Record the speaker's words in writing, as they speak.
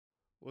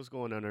What's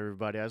going on,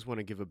 everybody? I just want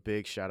to give a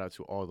big shout out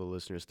to all the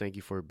listeners. Thank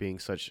you for being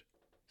such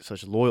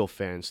loyal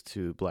fans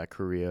to Black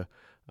Korea.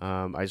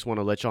 I just want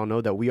to let y'all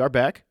know that we are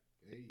back.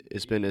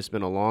 It's been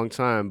a long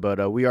time,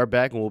 but we are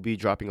back and we'll be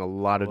dropping a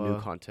lot of new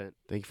content.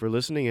 Thank you for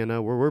listening,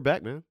 and we're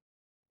back, man.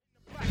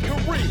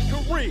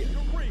 Korea.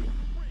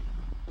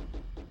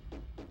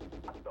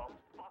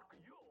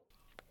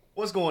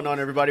 What's going on,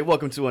 everybody?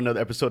 Welcome to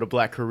another episode of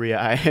Black Korea.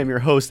 I am your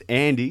host,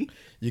 Andy.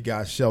 You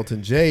got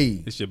Shelton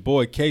J. It's your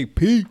boy,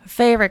 KP.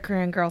 Favorite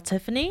Korean girl,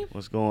 Tiffany.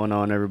 What's going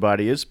on,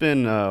 everybody? It's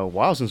been a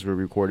while since we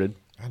recorded.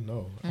 I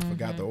know. I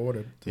forgot the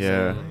order.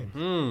 Yeah.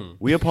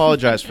 We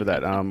apologize for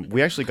that.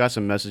 We actually got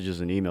some messages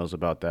and emails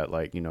about that,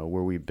 like,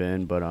 where we've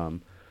been, but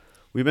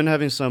we've been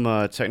having some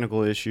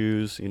technical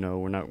issues.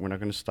 We're not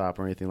going to stop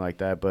or anything like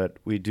that, but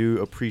we do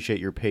appreciate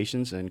your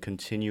patience and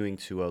continuing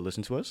to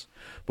listen to us.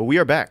 But we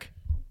are back.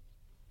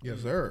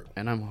 Yes, sir.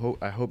 And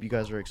I hope you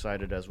guys are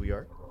excited as we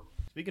are.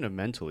 Speaking of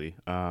mentally,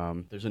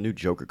 there's a new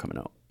Joker coming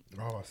out.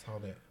 Oh, I saw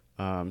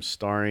that.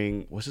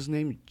 Starring, what's his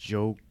name?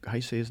 How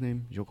you say his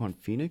name? Joaquin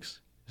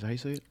Phoenix? Is that how you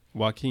say it?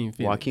 Joaquin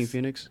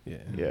Phoenix.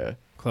 Yeah.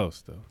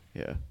 Close, though.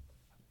 Yeah.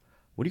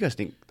 What do you guys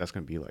think that's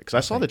going to be like? Because I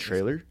saw the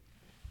trailer.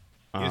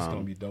 It's going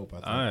to be dope, I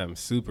think. I am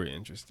super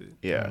interested.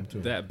 Yeah.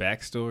 That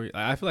backstory.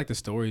 I feel like the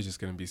story is just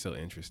going to be so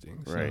interesting.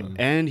 Right. So.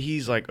 And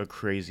he's like a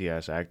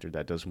crazy-ass actor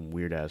that does some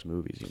weird-ass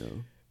movies,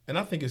 And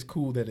I think it's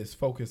cool that it's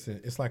focusing.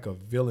 It's like a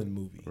villain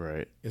movie.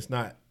 Right. It's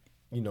not,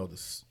 your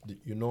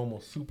normal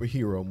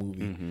superhero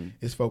movie. Mm-hmm.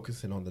 It's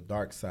focusing on the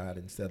dark side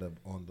instead of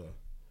on the...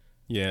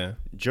 Yeah.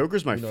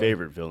 Joker's my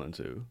favorite villain,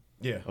 too.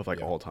 Yeah. Of,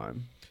 all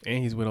time.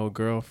 And he's with old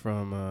girl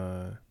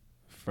from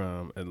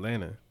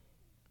Atlanta.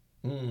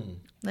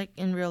 Like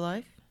in real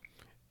life?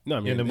 No, I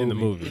mean in the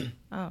movie.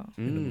 Oh.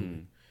 In the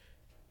movie.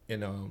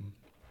 And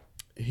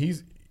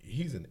he's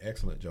an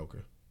excellent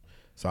Joker.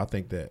 So I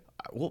think that...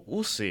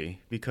 We'll see,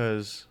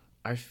 because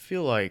I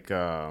feel like...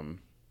 Jack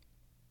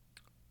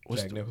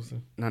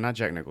Nicholson? No, not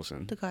Jack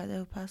Nicholson. The guy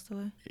that passed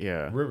away?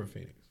 Yeah. River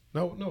Phoenix.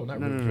 No, not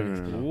River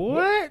Phoenix. No.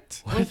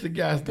 What? What's the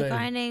guy's The name?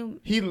 guy named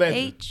Heath Ledger.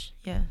 H?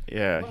 Yeah.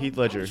 Yeah, Heath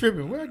Ledger. I'm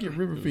tripping. Where I get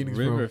River Phoenix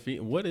from?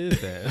 What is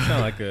that? That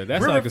sounds like a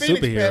River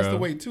Phoenix superhero. passed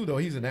away too, though.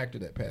 He's an actor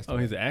that passed away.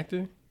 Oh, he's an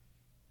actor?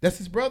 That's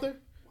his brother?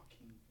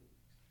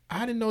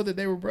 I didn't know that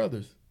they were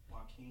brothers.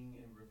 Joaquin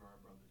and River are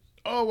brothers.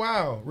 Oh,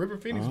 wow. River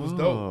Phoenix was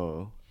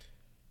dope.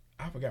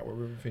 I forgot what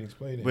River Phoenix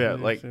played in. But yeah,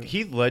 like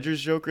Heath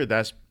Ledger's Joker,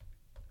 that's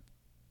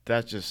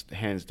just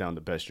hands down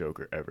the best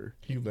Joker ever.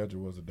 Heath Ledger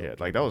was a dope. Yeah,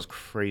 like that was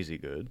crazy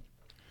good.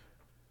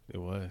 It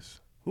was.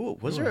 Who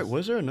was there?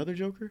 Was there another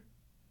Joker?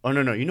 Oh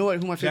no! You know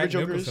what? Who my favorite Jack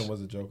Joker Nicholson is?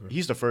 was a Joker.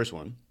 He's the first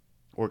one,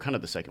 or kind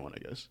of the second one, I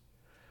guess.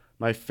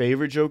 My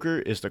favorite Joker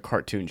is the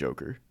cartoon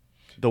Joker,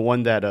 the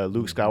one that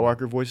Luke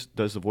Skywalker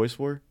does the voice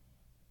for.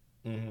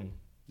 Mm-hmm.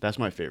 That's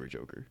my favorite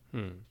Joker.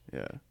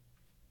 Yeah.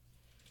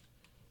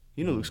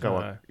 Luke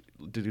Skywalker,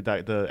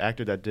 the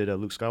actor that did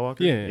Luke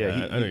Skywalker.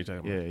 Yeah, I know you're talking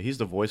about. Yeah, he's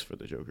the voice for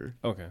the Joker.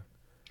 Okay.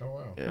 Oh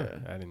wow. Yeah,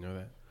 I didn't know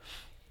that.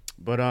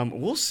 but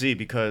we'll see,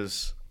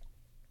 because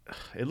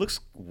it looks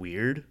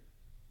weird.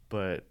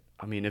 But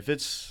I mean, if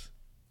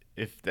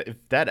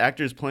that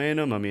actor is playing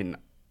him, I mean,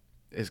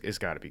 it's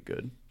got to be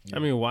good. I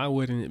mean, why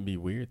wouldn't it be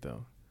weird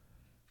though?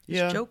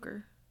 Yeah, It's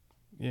Joker.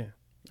 Yeah.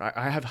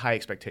 I have high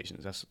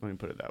expectations. Let me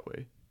put it that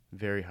way.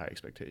 Very high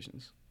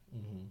expectations,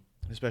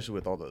 especially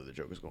with all the other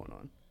Jokers going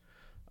on.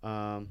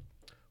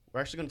 We're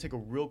actually going to take a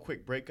real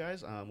quick break,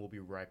 guys. We'll be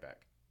right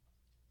back.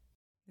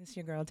 This is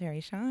your girl,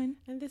 Terry Sean.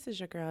 And this is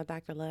your girl,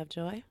 Dr.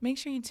 Lovejoy. Make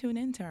sure you tune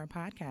in to our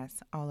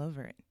podcast, All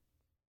Over It.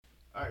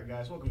 All right,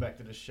 guys, welcome back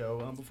to the show.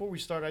 Before we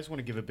start, I just want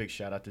to give a big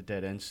shout out to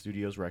Dead End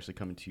Studios. We're actually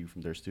coming to you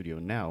from their studio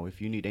now.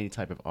 If you need any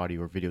type of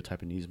audio or video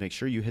type of needs, make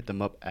sure you hit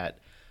them up at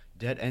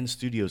Dead End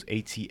Studios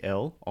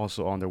ATL,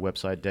 also on their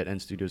website,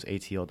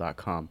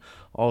 deadendstudiosatl.com.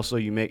 Also,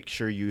 you make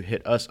sure you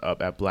hit us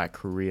up at Black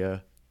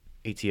Korea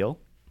ATL.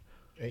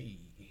 Hey.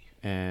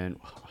 And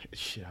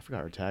shit, I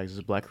forgot our tags. This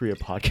is Black Korea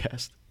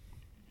Podcast.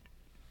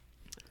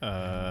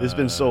 It's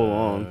been so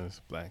long. It's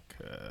Black.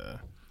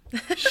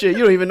 Shit,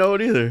 you don't even know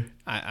it either.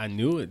 I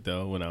knew it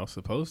though when I was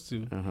supposed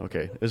to.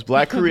 Okay, it's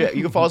Black Korea.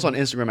 You can follow us on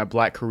Instagram at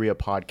Black Korea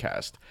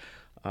Podcast.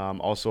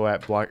 Also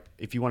at Black.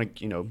 If you want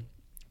to,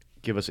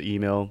 give us an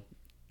email,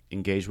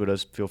 engage with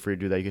us, feel free to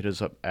do that. You can hit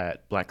us up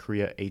at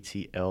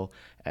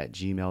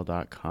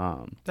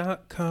blackkoreaatl@gmail.com.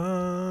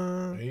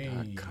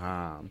 Hey.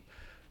 .com.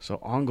 So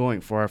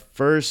ongoing for our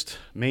first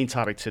main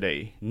topic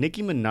today,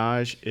 Nicki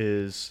Minaj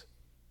is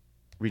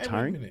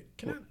retiring. Hey, wait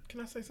a minute.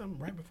 Can I say something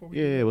right before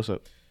we? Yeah. What's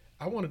up?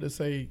 I wanted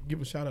to give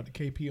a shout out to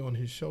KP on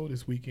his show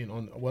this weekend.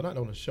 Not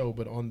on the show,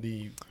 but on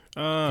the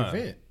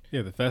event.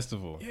 Yeah, the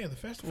festival. Yeah, the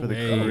festival For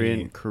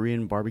the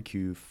Korean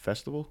barbecue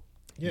festival.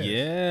 Yes.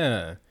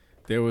 Yeah.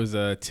 There was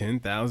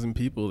 10,000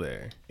 people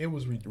there. It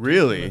was ridiculous.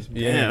 Really? Man.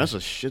 Yeah, that's a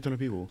shit ton of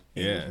people.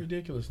 It Yeah. was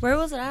ridiculous. Where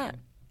was it at?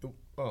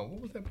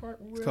 What was that part?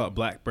 It's called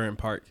Blackburn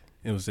Park.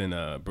 It was in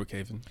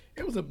Brookhaven.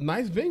 It was a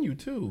nice venue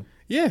too.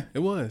 Yeah, it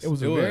was. It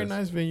was a very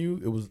nice venue.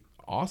 It was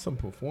awesome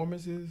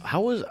performances.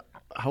 How was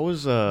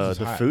the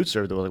hot. food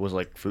served? Was it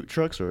like food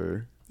trucks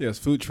or? Yes,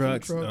 food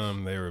trucks. trucks.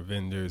 They were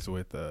vendors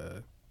with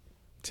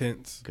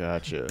tents.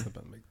 Gotcha.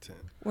 About to make a tent.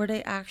 Were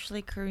they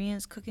actually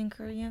Koreans cooking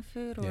Korean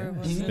food, or Yes,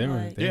 was it they were.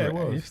 like? They Yeah,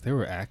 were, it was. Yes, there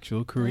were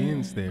actual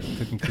Koreans there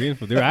cooking Korean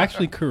food. There were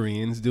actually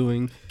Koreans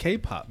doing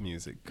K-pop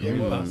music. Yeah, it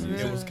Korean pop was.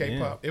 music. It was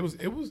K-pop.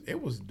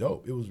 It was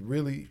dope. It was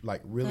really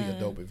a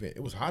dope event.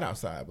 It was hot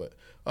outside, but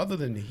other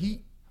than the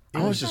heat,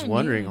 I was just kinda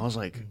wondering. neat. I was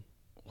like,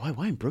 why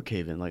in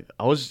Brookhaven? Like,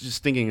 I was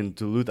just thinking in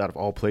Duluth, out of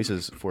all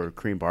places, for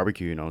Korean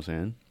barbecue. You know what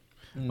I'm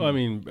saying? Well, I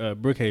mean,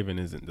 Brookhaven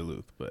isn't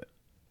Duluth, but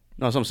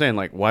No, that's what I'm saying.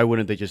 Like, why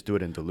wouldn't they just do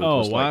it in Duluth? oh,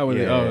 It's why like, would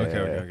they? yeah, Oh, yeah, okay,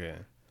 yeah. okay.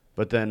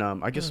 But then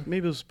I guess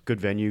maybe it was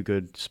good venue,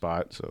 good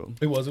spot. So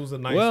it was a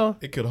nice. Well,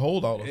 it could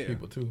hold all those yeah.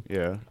 people too.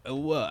 yeah,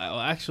 Well,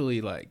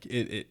 actually, like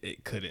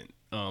it couldn't.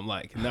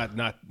 Like not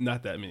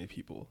that many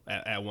people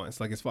at once.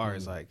 Like as far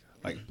as like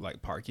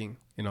parking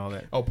and all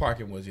that. Oh,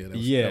 parking was that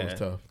was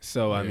tough.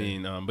 So I Yeah.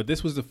 mean, but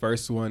this was the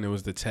first one. It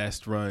was the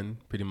test run,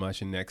 pretty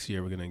much. And next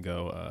year we're gonna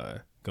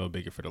go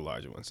bigger for the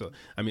larger one. So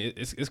I mean,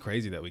 it's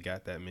crazy that we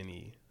got that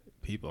many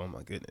people. Oh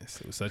my goodness,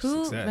 it was such a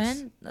Who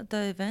success. ran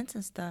the events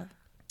and stuff?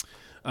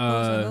 Who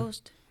was the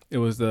host? It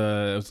was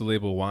the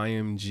label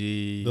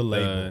YMG. The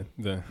label.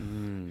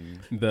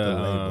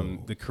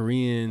 The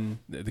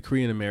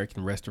Korean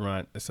American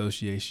Restaurant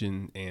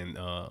Association, and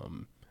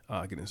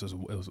goodness, it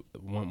was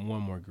one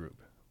more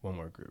group.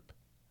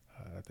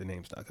 The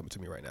name's not coming to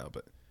me right now,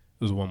 but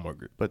it was one more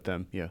group. but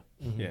them, yeah,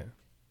 Yeah.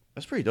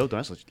 that's pretty dope. Though.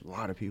 That's a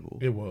lot of people.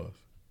 It was,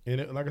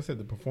 and like I said,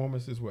 the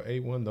performances were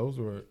A1. Those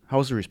were. How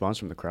was the response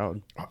from the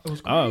crowd? It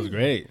was Oh, it was crazy.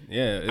 great.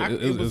 Yeah,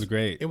 it was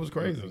great. It was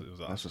crazy. It was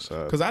That's awesome. what's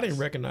up. Because I didn't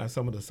recognize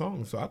some of the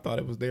songs, so I thought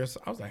it was there. So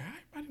I was like,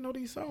 I didn't know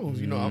these songs,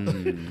 you know.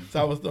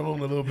 So I was thrown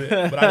a little bit,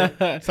 but I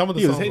didn't, some of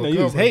the You was songs were hating,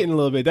 you was covered. hating a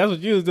little bit. That's what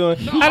you was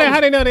doing. No, How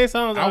they know their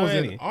songs I was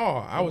already? in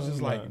awe. I was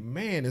just like,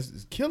 man,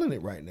 it's killing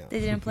it right now. They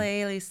didn't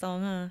play Ailey's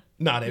song, huh?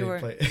 Nah, they You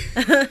didn't were- play.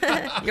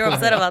 You're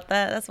upset about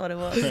that. That's what it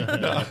was.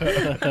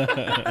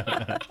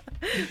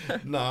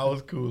 No, I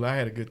was cool. I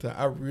had a good time.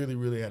 I really,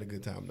 really had a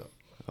good time though.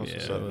 That's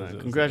what's Yeah, up, it was- man. it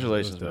was-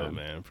 Congratulations, it was dope,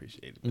 man.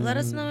 Appreciate it. Let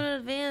us know in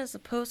advance.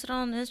 Post it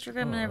on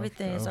Instagram and Oh,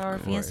 everything, of so our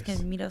fans course.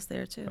 can meet us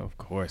there too. Of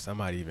course, I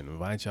might even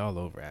invite y'all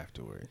over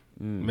afterward.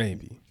 Mm.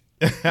 Maybe.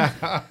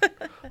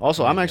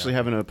 Also, I'm actually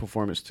having a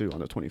performance too on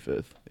the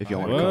 25th. If y'all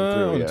want to come What?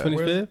 through, On the yeah.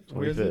 25th?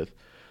 Where is it? 25th.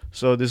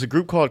 So there's a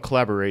group called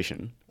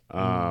Collaboration.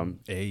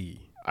 Hey.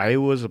 I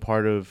was a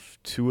part of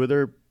 2 of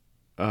their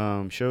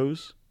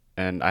shows,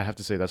 and I have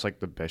to say that's like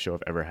the best show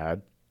I've ever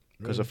had.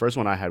 Because the first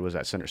one I had was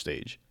at Center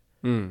Stage,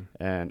 Mm.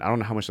 and I don't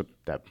know how much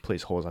that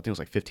place holds. I think it was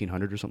like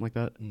 1,500 or something like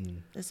that.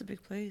 That's a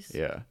big place.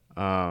 Yeah.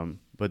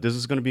 But this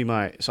is gonna be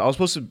so I was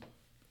supposed to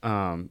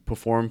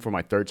perform for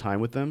my 3rd time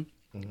with them.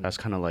 That's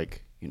kind of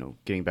like, you know,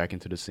 getting back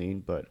into the scene,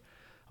 but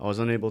I was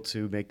unable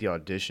to make the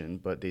audition.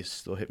 But they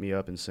still hit me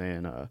up and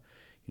saying,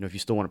 you know, if you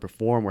still want to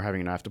perform, we're having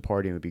an after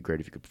party, and it would be great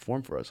if you could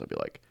perform for us. I'd be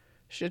like,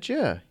 shit,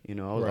 yeah. You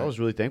know, I Right. was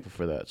really thankful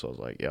for that. So I was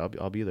like, yeah,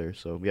 I'll be there.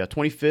 So yeah,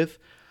 25th.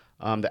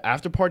 The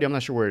after party, I'm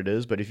not sure where it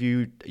is, but if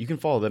you can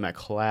follow them at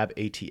Collab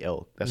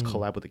ATL. That's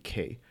collab with a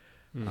K.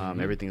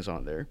 Everything's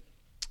on there.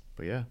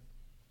 But yeah,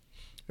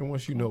 And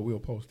once you know, we'll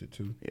post it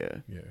too. yeah.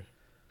 Yeah.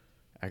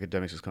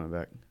 Academics is coming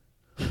back,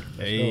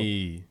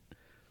 Hey.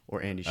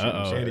 or Andy Shin.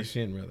 Uh-oh. sorry. Sandy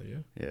Shin, rather. Yeah.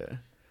 Yeah.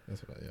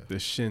 That's what. Yeah. The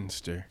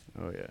Shinster.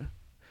 Oh yeah.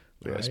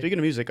 But yeah. Right. Speaking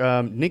of music,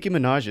 Nicki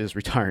Minaj is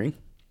retiring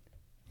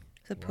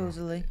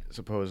Supposedly.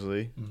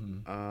 supposedly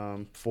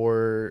Mm-hmm.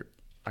 for,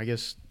 I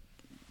guess,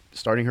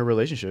 starting her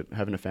relationship,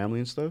 having a family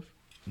and stuff.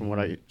 From what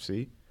I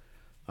see,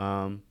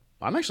 I'm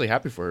actually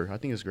happy for her. I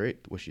think it's great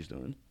what she's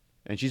doing,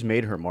 and she's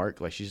made her mark.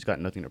 Like, she's got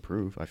nothing to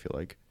prove. I feel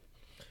like.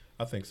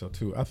 I think so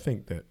too. I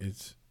think that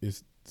it's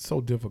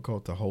so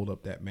difficult to hold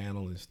up that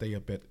mantle and stay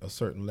up at a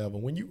certain level.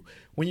 When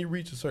you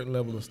reach a certain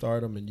level of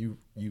stardom and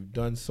you've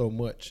done so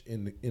much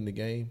in the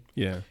game,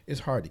 Yeah. it's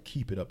hard to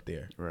keep it up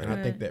there. Right. And I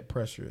think Right. that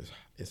pressure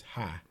is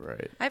high.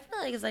 Right. I feel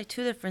like it's like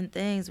 2 different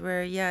things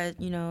where, yeah,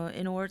 you know,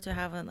 in order to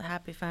have a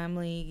happy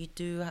family, you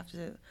do have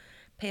to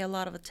pay a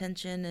lot of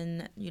attention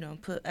and, you know,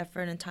 put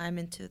effort and time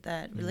into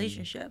that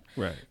relationship.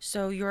 Right.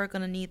 So you're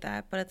going to need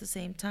that. But at the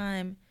same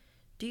time,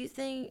 do you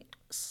think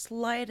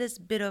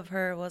slightest bit of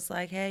her was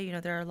like, hey, you know,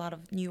 there are a lot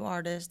of new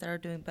artists that are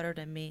doing better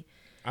than me,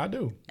 I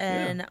do.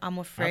 and Yeah. I'm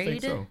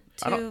afraid so.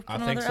 to I put think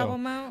another so.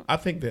 album out? I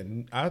think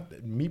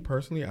that me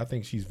personally, I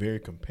think she's very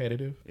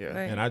competitive. Yeah.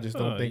 Right. And I just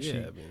don't think yeah,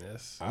 I mean,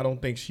 that's I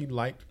don't think she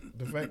liked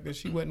the fact that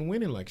she wasn't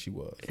winning like she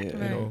was. Yeah. You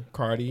Right. know,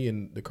 Cardi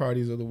and the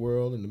Cardis of the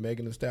world and the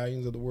Megan Thee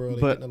Stallions of the world,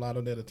 they But- getting a lot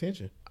of that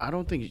attention. I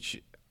don't think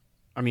she.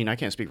 I mean, I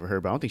can't speak for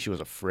her, but I don't think she was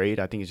afraid.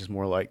 I think it's just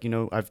more like, you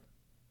know,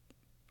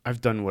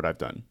 I've done what I've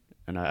done,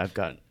 and I've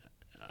got.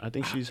 I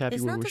think she's happy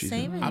It's with not what the she's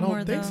same doing. I anymore,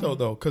 don't think though. so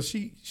though, because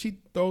she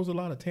throws a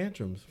lot of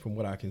tantrums from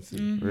what I can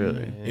see.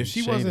 Really. and If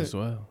she shade wasn't- as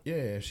well. Yeah,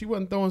 if she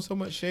wasn't throwing so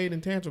much shade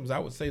and tantrums, I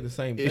would say the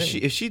same thing.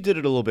 If she did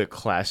it a little bit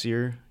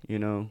classier, you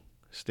know,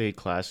 stayed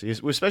classy,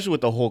 especially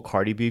with the whole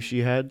Cardi beef she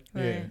had.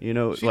 yeah, Right. You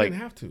know, she like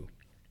didn't have to.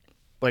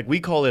 we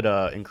call it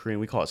in Korean,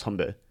 we call it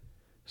sunbae.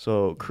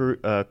 So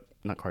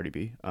not Cardi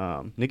B.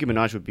 Nicki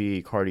Minaj would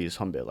be Cardi's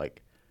sunbae.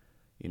 Like,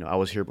 you know, I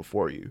was here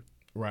before you.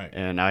 Right.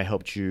 and I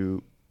helped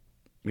you,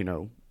 you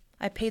know,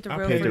 I paid the I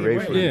road paid for the the you.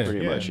 rate for Yeah. it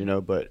pretty Yeah. much, you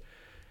know. But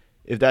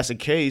if that's the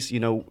case, you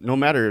know, no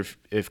matter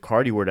if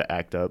Cardi were to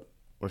act up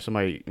or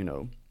somebody, you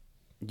know,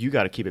 you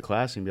got to keep it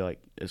classy and be like,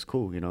 it's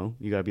cool, you know,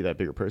 you got to be that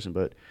bigger person.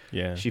 But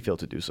Yeah. she failed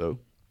to do so.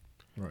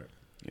 Right.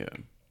 Yeah.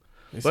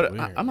 It's But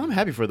weird. I'm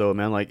happy for it, though,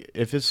 man. Like,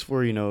 if it's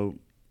for, you know,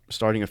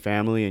 starting a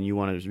family and you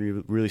want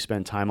to really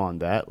spend time on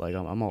that, like,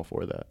 I'm all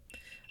for that.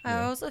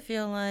 I also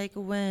feel like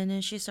when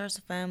she starts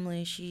a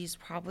family, she's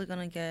probably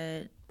gonna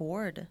get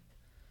bored.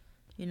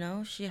 You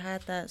know, she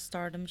had that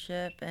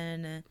stardomship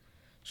and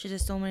she did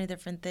so many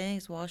different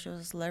things while she was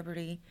a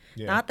celebrity.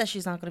 Yeah. Not that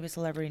she's not gonna be a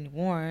celebrity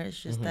anymore.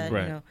 It's just that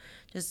Right. you know,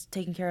 just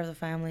taking care of the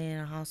family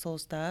and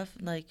household stuff.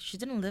 Like she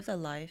didn't live that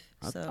life.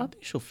 I So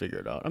think she'll figure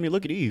it out. I mean,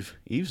 look at Eve.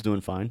 Eve's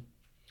doing fine.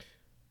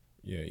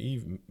 Yeah,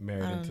 Eve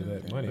married I don't into know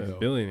that that. money A though.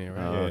 billionaire,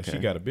 right? Oh, Yeah, okay. she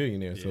got a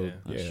billionaire, so Yeah,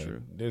 that's yeah,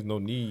 true. there's no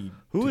need.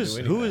 Who to is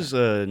do who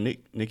anything.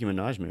 is Nicki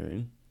Minaj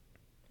marrying?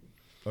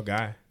 a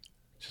guy?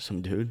 Just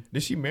some dude.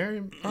 Did she marry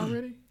him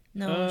already?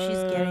 no, she's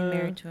getting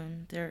married to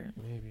him. They're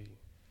Maybe.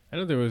 I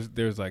know there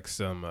was like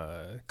some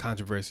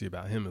controversy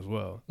about him as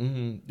well.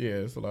 Mm-hmm. Yeah,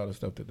 it's a lot of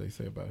stuff that they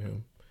say about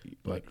him.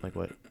 Like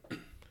what?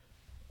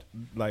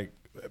 Like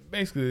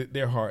basically,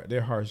 they're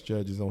harsh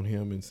judges on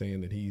him and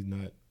saying that he's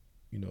not,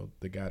 you know,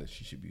 the guy that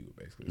she should be with.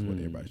 Basically, is what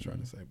everybody's trying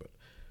to say. But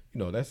you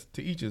know, that's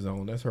to each his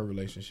own. That's her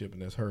relationship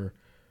and that's her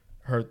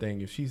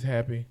thing. If she's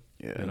happy,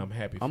 Yeah, then I'm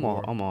happy. I'm for all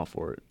her. I'm all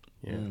for it.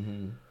 Yeah.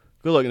 Mm-hmm.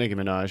 Good luck, Nicki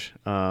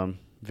Minaj.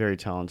 Very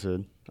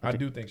talented. I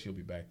do think she'll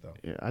be back though.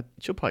 Yeah,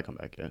 she'll probably come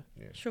back. Yeah,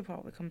 she'll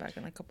probably come back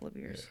in a couple of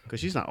years. because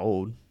she's not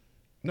old.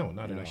 No,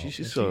 not You at know, all. she's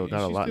And still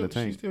got a lot in the She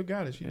tank. still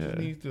got it. She just Yeah.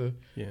 needs to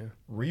Yeah.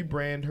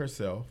 rebrand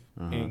herself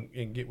Uh-huh.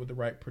 and get with the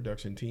right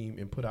production team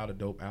and put out a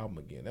dope album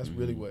again. That's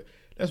really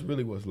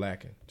what's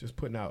lacking. Just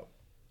putting out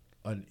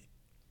an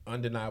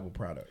undeniable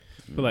product.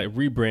 But like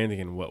rebranding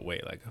in what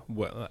way? Like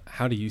what?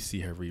 How do you see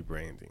her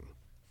rebranding?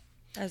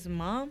 As a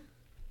mom,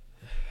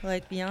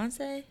 like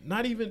Beyonce.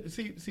 Not even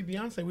see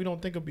Beyonce. We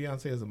don't think of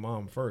Beyonce as a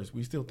mom first.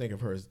 We still think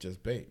of her as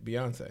just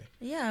Beyonce.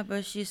 Yeah,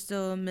 but she's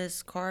still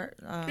Miss Yeah, Carter.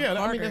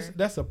 I mean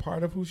that's a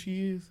part of who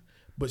she is,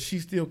 but she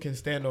still can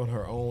stand on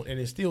her own, and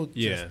it's still just,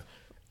 Yeah.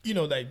 you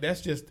know, like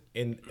that's just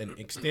an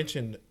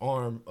extension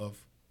arm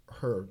of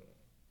her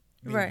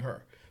being Right.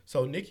 her.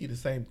 So Nicki, the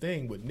same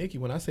thing with Nicki.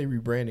 When I say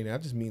rebranding, I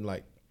just mean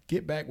like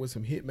get back with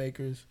some hit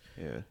makers,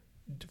 Yeah,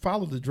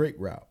 follow the Drake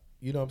route.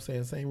 You know what I'm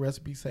saying? Same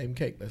recipe, same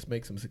cake. Let's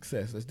make some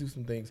success. Let's do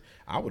some things.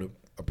 I would have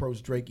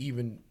approached Drake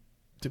even,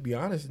 to be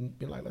honest, and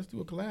been like, let's do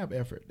a collab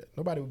effort.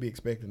 Nobody would be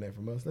expecting that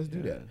from us. Let's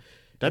do that.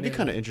 that'd be then,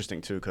 kind of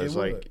interesting too, because it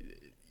would. like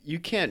you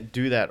can't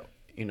do that.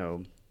 You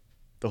know,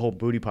 the whole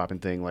booty popping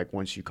thing. Like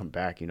once you come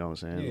back, you know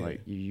what I'm saying? Yeah.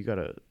 Like you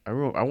gotta. I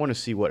want to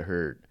see what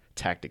her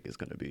tactic is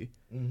gonna be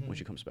Mm-hmm. when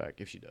she comes back,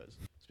 if she does.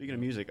 Speaking of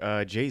music,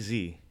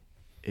 Jay-Z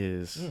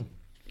is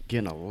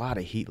getting a lot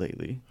of heat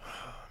lately.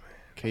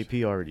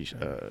 KP already,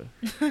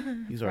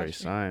 he's already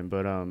signed.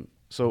 But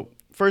so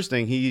first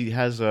thing, he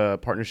has a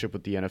partnership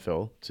with the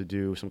NFL to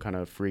do some kind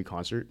of free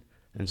concert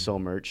and sell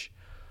merch.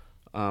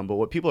 But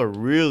what people are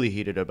really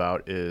heated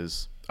about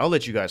is, I'll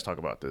let you guys talk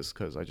about this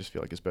because I just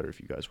feel like it's better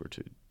if you guys were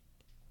to.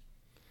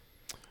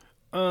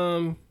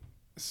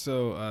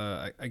 So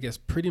I guess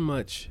pretty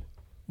much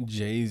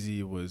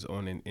Jay-Z was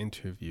on an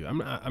interview.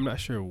 I'm not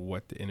sure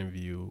what the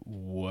interview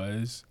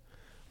was,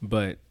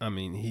 but I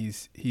mean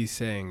he's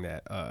saying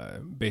that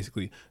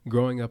basically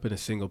growing up in a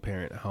single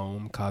parent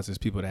home causes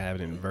people to have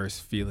an adverse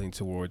feeling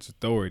towards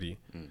authority,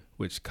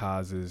 which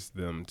causes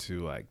them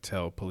to like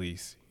tell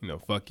police, you know,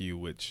 fuck you,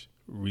 which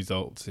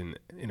results in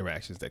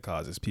interactions that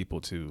causes people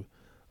to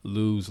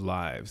lose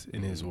lives,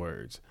 in his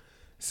words.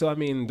 So I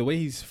mean, the way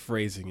he's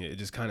phrasing it, it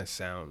just kind of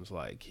sounds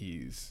like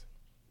he's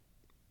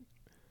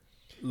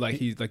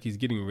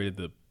getting rid of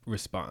the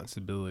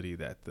responsibility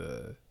that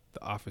the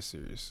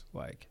officers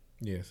like.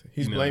 Yes,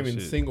 he's You know, blaming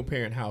shit. single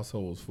parent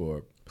households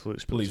for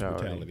Police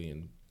brutality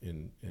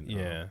and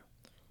Yeah,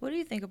 What do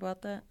you think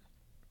about that?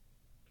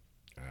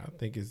 I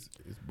think it's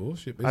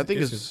bullshit. I think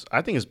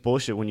it's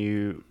bullshit when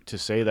you to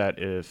say that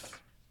if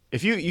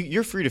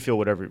you're free to feel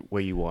whatever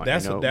way you want.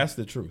 that's you know? that's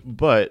the truth.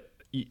 But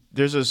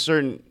there's a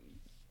certain.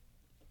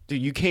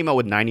 Dude, you came out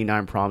with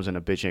 99 problems and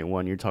a bitch ain't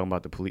one. You're talking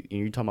about the police.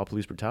 You're talking about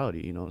police brutality.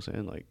 You know what I'm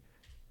saying? Like,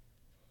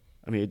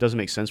 I mean, it doesn't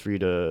make sense for you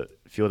to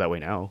feel that way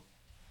now.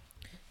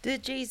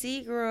 Did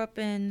Jay-Z grow up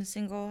in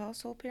single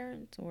household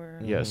parents, or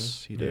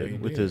Yes, he Yeah, did he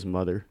with did. his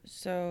mother.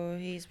 so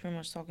he's pretty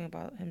much talking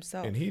about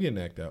himself? And he didn't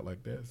act out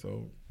like that.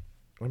 So,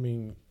 I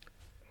mean,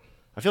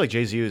 I feel like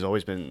Jay-Z has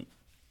always been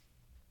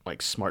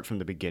like smart from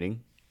the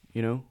beginning.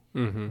 You know,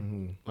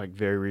 like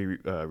very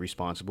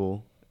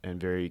responsible and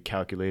very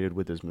calculated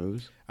with his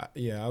moves. I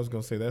was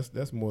gonna say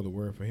that's more the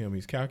word for him.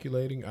 He's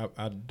calculating.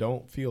 I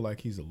don't feel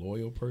like he's a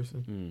loyal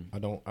person. I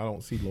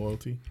don't see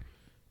loyalty.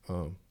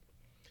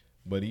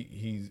 But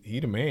he's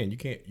the man. You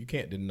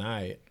can't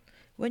deny it.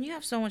 When you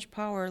have so much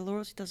power,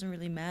 loyalty doesn't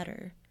really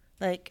matter.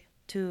 Like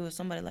to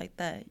somebody like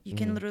that, you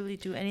can literally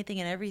do anything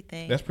and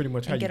everything. That's pretty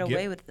much how and you get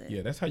away with it.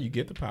 Yeah, that's how you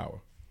get the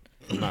power.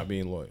 for not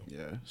being loyal.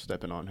 Yeah,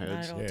 stepping on Not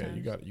heads. at all Yeah,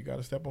 times. you got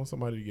to step on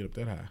somebody to get up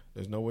that high.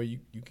 There's no way you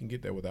can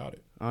get there without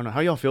it. I don't know how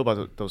y'all feel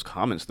about those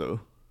comments though.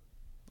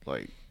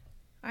 Like,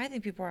 I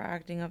think people are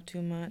acting up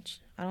too much.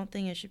 I don't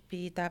think it should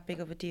be that big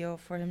of a deal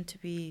for him to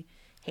be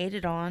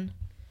hated on.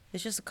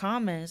 It's just a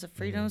comment. It's a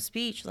freedom of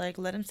speech. Like,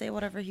 let him say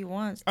whatever he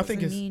wants. I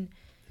think Doesn't it's-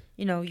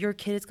 mean, your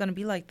kid is going to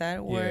be like that,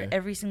 or Yeah.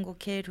 every single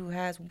kid who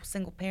has a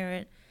single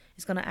parent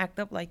is going to act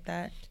up like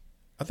that.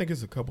 I think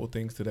it's a couple of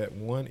things to that.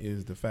 One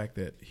is the fact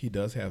that he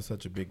does have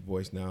such a big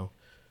voice now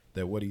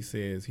that what he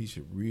says, he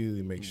should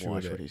really make sure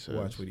Watch that what he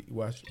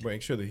says.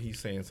 make sure that he's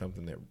saying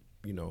something that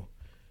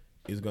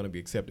is going to be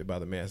accepted by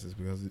the masses,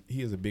 because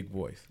he is a big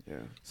voice.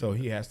 yeah, So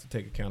he has to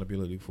take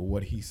accountability for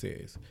what he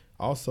says.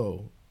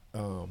 Also,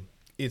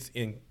 it's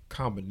in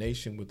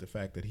combination with the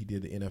fact that he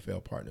did the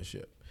NFL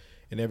partnership,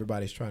 and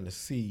everybody's trying to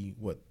see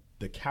what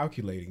the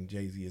calculating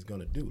Jay-Z is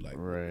going to do. Like,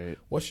 right.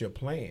 what's your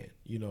plan?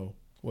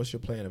 What's your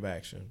plan of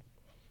action?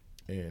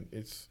 And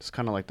it's It's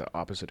kind of like the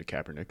opposite of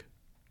Kaepernick.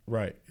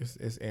 right.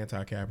 It's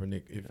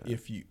anti-Kaepernick.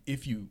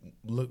 If you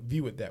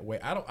view it that way,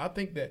 I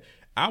think that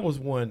I was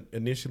one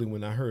initially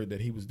when I heard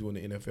that he was doing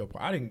the NFL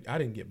part. I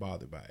didn't get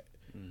bothered by it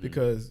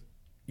because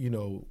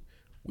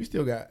we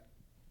still got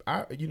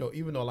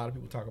even though a lot of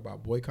people talk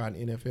about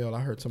boycotting NFL,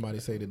 I heard somebody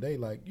say today,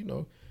 like,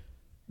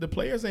 the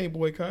players ain't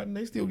boycotting.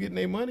 They still getting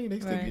their money. They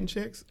still Right. getting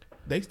checks.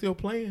 They still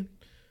playing.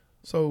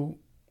 So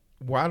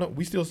why don't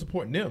we still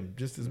supporting them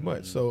just as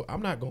much? So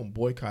I'm not going to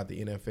boycott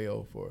the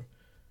NFL for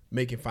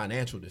making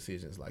financial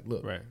decisions. Like,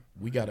 look, Right.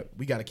 we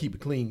gotta keep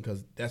it clean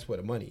because that's where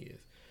the money is.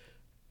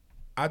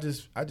 I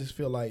just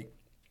feel like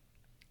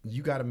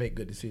you got to make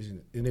good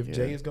decisions, and if Yeah.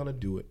 Jay is going to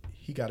do it,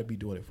 he got to be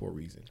doing it for a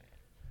reason.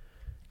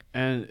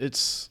 And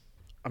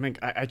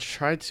I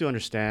tried to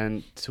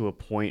understand to a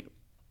point,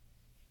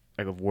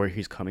 like, of where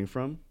he's coming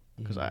from,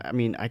 because I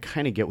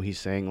kind of get what he's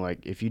saying.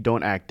 Like, if you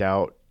don't act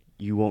out,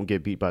 you won't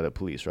get beat by the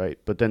police, right?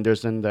 But then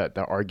there's that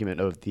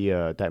argument of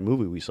the that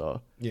movie we saw.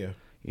 Yeah,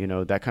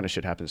 That kind of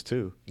shit happens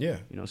too. yeah. You know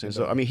what I'm saying?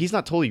 So I mean, he's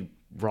not totally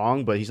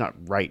wrong, but he's not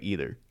right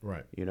either.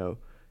 Right.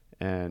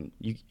 And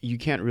you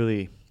can't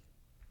really.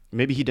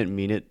 Maybe he didn't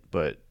mean it,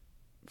 but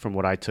from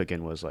what I took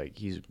in was like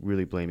he's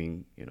really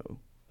blaming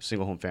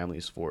single home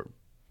families for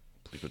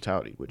police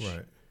brutality, which.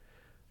 Right.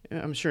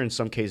 Yeah, I'm sure in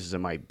some cases it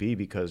might be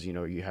because,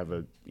 you have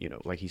a,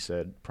 like he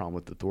said, problem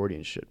with authority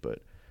and shit. But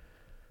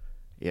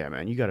yeah,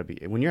 man, you got to be,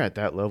 when you're at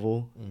that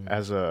level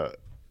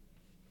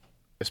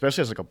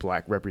especially as like a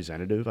black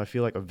representative, I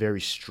feel like a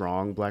very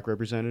strong black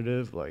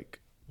representative, like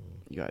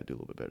you got to do a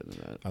little bit better than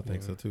that. I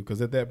think so too.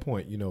 Because at that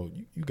point, you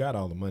got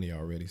all the money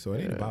already, so it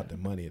ain't Yeah. about the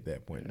money at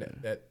that point. Yeah.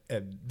 That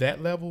at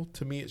that level,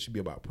 to me, it should be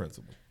about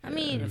principle. I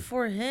mean,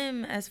 for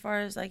him, as far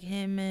as like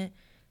him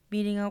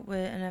meeting up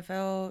with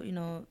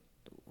NFL,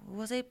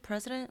 was a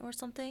president or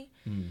something,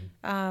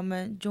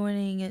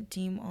 joining a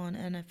team on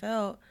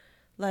NFL,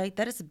 like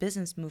that is a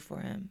business move for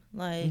him.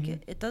 Like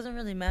it doesn't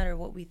really matter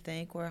what we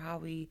think or how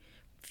we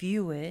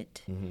view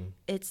it.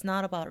 It's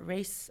not about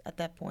race at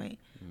that point.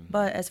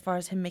 But as far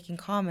as him making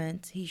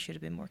comments, he should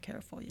have been more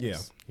careful.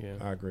 Yes. Yeah.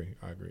 I agree.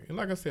 And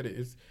like I said,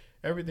 it's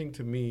everything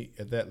to me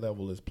at that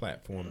level is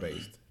platform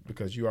based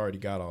because you already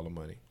got all the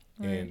money.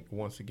 Right. And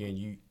once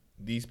again,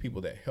 these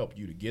people that help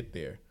you to get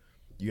there,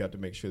 you have to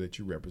make sure that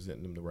you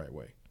represent them the right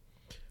way.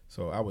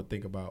 So I would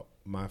think about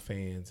my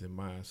fans and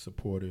my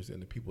supporters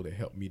and the people that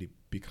helped me to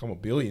become a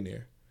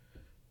billionaire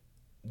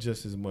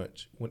just as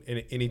much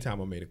anytime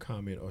I made a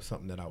comment or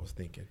something that I was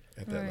thinking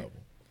at that Right.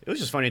 level. It was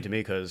just funny to me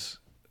because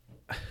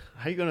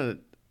how you going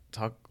to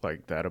talk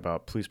like that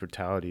about police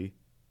brutality?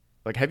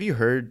 Like, have you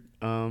heard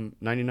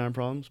 99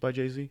 Problems by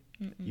Jay-Z?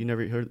 You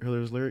never heard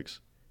his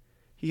lyrics?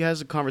 He has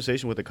a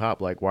conversation with a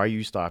cop like, why are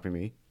you stopping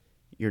me?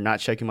 You're not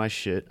checking my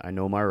shit. I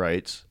know my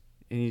rights.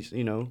 And he's,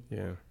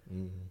 Yeah.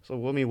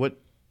 So, I mean, what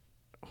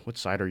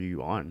side are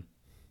you on,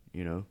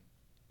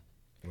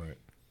 Right.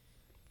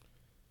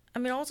 I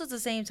mean, also at the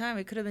same time,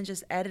 it could have been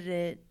just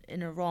edited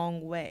in a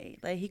wrong way.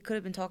 Like he could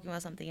have been talking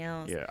about something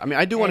else. Yeah. I mean,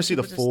 I do want to And see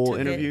the people just full took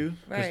it. interview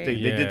because Right. they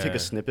did take Yeah. a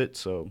snippet.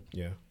 So,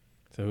 Yeah.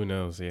 So who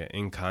knows? Yeah.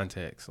 In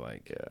context,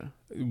 like, yeah.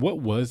 what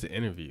was the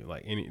interview?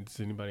 Like, does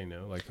anybody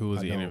know? Like, who was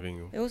I the don't.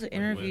 interview? It was an like,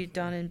 interview with?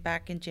 done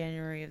back in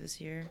January of this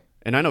year.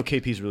 And I know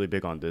KP's really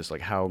big on this,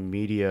 like how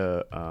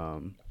media,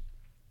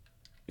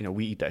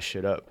 we eat that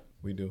shit up.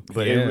 We do.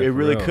 But Yeah, it for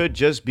really real. could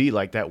just be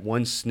like that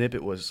one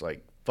snippet was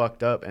like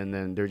fucked up, and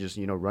then they're just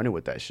running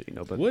with that shit.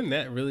 But Wouldn't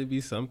that really be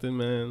something,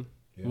 man?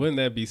 Yeah. Wouldn't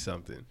that be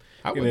something?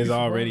 I And wouldn't there's be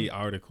already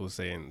surprised. articles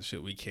saying,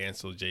 should we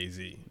cancel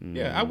Jay-Z?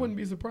 Yeah, I wouldn't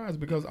be surprised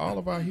because all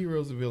of our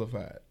heroes are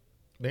vilified.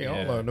 They all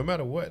Yeah. are. No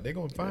matter what, they're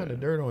going to find the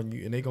dirt on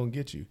you and they're going to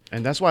get you.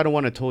 and that's why I don't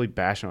want to totally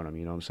bash on him.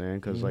 You know what I'm saying?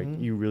 Because like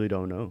you really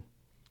don't know.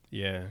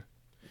 Yeah.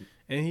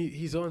 And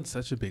he's on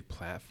such a big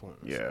platform.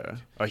 It's Yeah,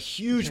 like, a you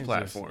huge can't just-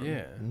 platform.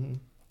 yeah.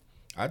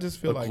 I just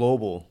feel like,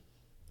 global.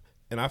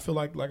 and I feel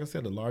like I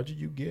said, the larger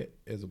you get,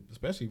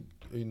 especially,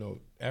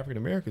 African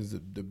Americans,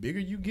 the bigger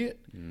you get,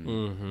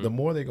 Mm-hmm. the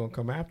more they're going to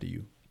come after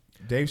you.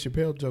 Dave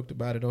Chappelle joked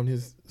about it on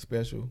his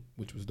special,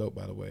 which was dope,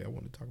 by the way. I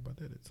want to talk about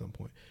that at some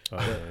point.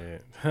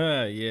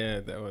 Yeah,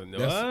 that was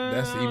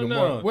That's even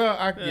more.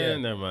 Well,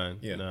 never mind.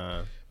 Yeah.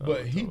 Nah,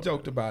 but he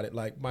joked about it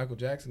like Michael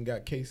Jackson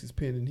got cases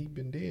pinned and he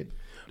been dead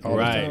all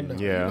Right. the time now.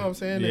 Yeah. You know what I'm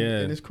saying?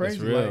 And it's crazy.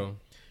 It's real. Like,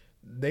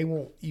 they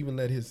won't even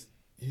let him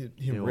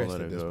won't rest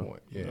let at it this go.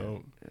 point. Yeah.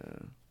 No. Yeah.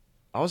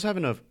 I was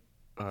having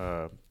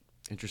a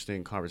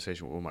interesting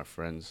conversation with my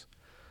friends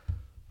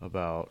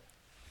about,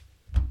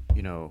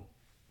 you know,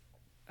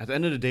 at the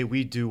end of the day,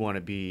 we do want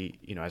to be,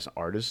 you know, as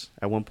artists,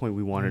 at one point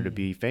we wanted to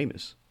be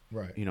famous,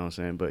 Right. you know what I'm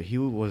saying? But he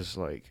was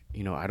like,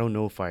 you know, I don't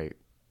know if I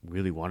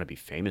really want to be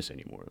famous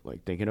anymore,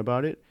 like thinking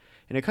about it.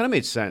 And it kind of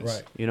made sense,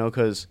 Right. you know,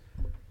 because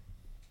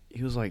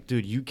he was like,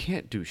 dude, you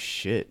can't do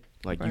shit.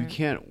 Like, you Right.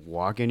 can't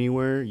walk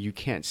anywhere. You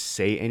can't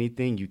say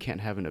anything. You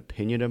can't have an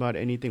opinion about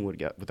anything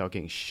without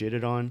getting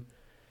shitted on.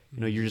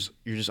 You know, you're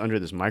just under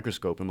this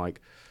microscope. I'm like,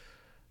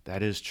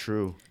 that is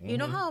true. You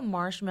know how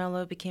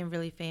Marshmello became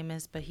really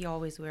famous, but he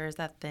always wears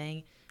that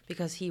thing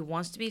because he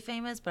wants to be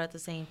famous, but at the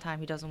same time,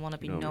 he doesn't want to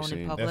be You know what I'm known in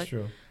saying? public. That's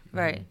true.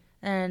 Right.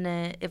 And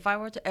if I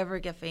were to ever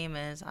get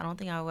famous, I don't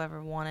think I would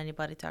ever want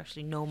anybody to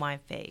actually know my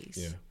face.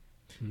 Yeah.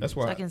 That's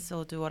So why I can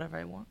still do whatever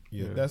I want.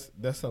 Yeah,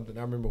 that's something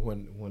I remember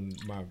when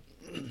my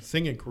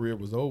singing career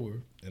was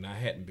over and I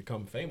hadn't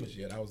become famous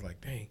yet. I was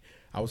like, dang,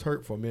 I was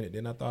hurt for a minute.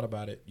 Then I thought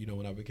about it. You know,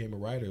 when I became a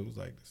writer, it was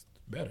like, it's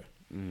better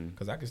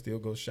because I can still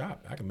go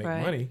shop. I can make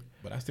Right. money,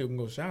 but I still can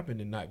go shopping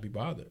and not be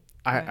bothered.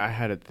 I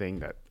had a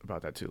thing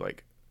about that too.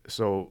 Like,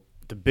 so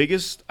the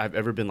biggest I've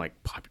ever been like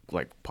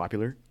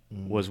popular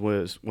was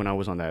when I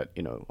was on that,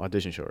 you know,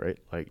 audition show, right?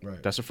 Like,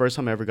 Right. that's the first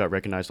time I ever got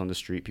recognized on the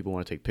street. People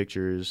want to take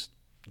pictures,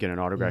 get an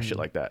autograph, shit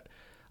like that.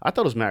 I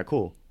thought it was mad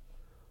cool.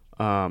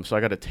 So I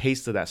got a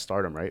taste of that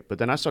stardom, right? But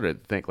then I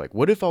started to think, like,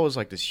 what if I was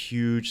like this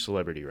huge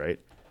celebrity, right?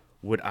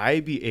 Would I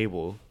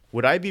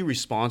be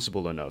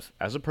responsible enough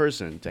as a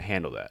person to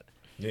handle that?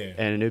 Yeah.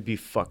 And it'd be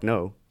fuck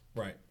no.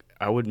 Right.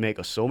 I would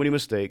make so many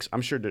mistakes.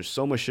 I'm sure there's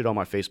so much shit on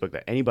my Facebook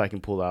that anybody can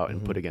pull out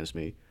and put against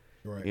me.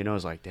 Right. You know,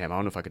 it's like, damn, I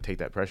don't know if I could take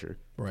that pressure.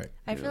 Right.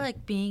 I feel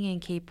like being in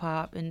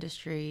K-pop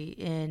industry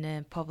in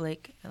a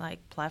public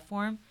like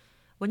platform,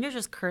 when you're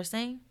just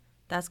cursing,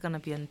 that's gonna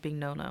be a big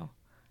no-no.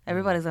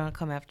 Everybody's gonna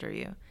come after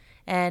you.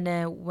 And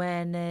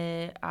when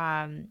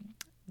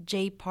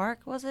Jay Park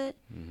was it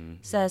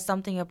says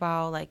something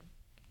about like,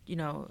 you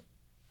know,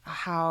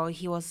 how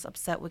he was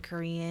upset with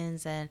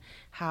Koreans and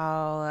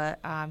how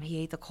he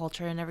ate the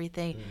culture and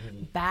everything.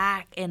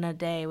 Back in the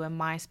day when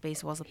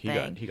MySpace was a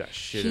thing, He got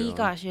shitted he on.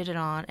 got shitted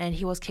on, and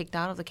he was kicked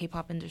out of the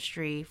K-pop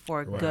industry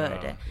for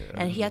good.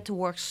 And he had to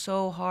work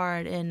so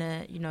hard in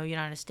the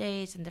United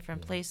States and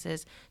different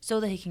places so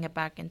that he can get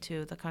back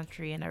into the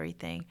country and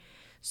everything.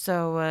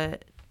 So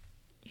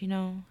you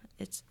know,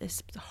 it's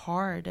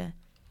hard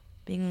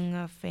being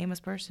a famous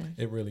person.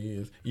 It really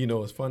is. You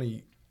know, it's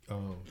funny.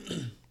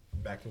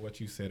 Back to what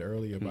you said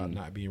earlier about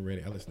not being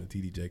ready. I listened to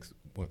TD Jakes,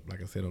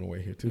 like I said, on the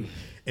way here too.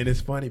 And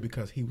it's funny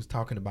because he was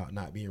talking about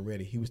not being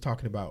ready. He was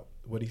talking about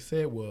what he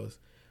said was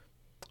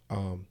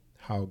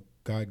how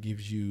God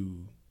gives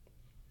you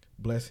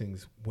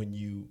blessings when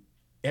you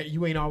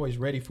ain't always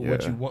ready for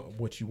what you want.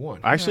 What you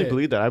want. I actually He said-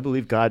 believe that. I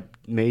believe God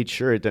made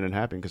sure it didn't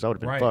happen because I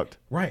would have been fucked.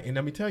 Right. And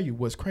let me tell you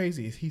what's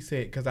crazy is he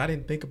said, because I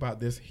didn't think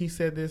about this. He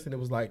said this and it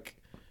was like,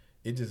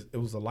 it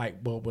was a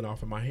light bulb went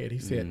off in my head. He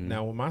said,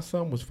 now when my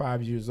son was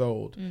 5 years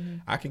old,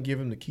 I can give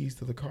him the keys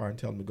to the car and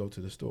tell him to go to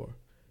the store.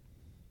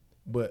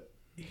 But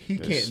he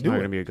It's can't not do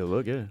gonna it. be a good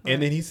look, yeah.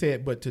 And then he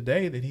said, but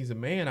today that he's a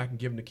man, I can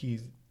give him the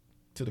keys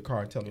to the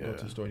car and tell him to go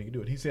to the store and he can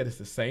do it. He said it's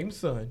the same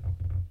son,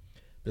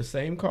 the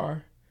same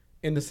car,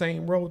 and the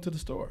same road to the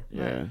store.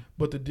 Yeah.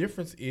 But the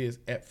difference is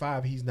at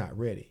 5, he's not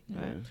ready.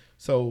 Yeah.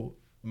 So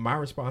my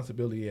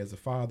responsibility as a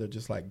father,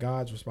 just like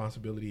God's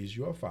responsibility as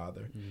your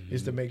father,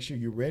 is to make sure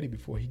you're ready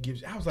before he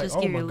gives you. I was like, Just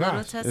oh give my you little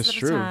gosh. tests It's at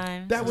true. a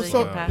time. That was that so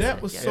you can pass that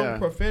it. was Yeah. so Yeah.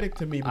 prophetic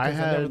to me because I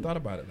never had- thought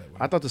about it that way.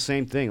 I thought the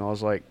same thing. I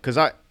was like, because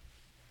I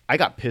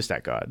got pissed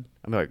at God.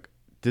 I'm like,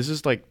 this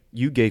is like,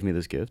 you gave me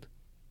this gift,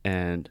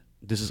 and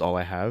this is all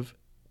I have,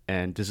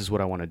 and this is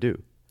what I want to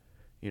do,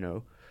 you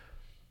know?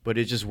 But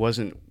it just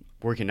wasn't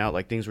working out.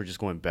 Like, things were just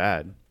going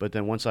bad. But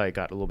then once I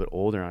got a little bit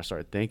older and I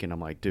started thinking, I'm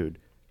like, dude,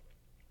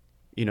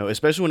 you know,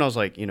 especially when I was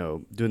like, you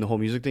know, doing the whole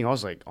music thing, I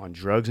was like on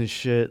drugs and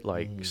shit,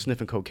 like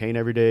sniffing cocaine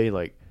every day.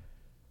 Like,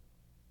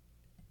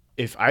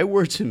 if I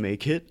were to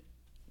make it,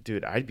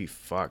 dude, I'd be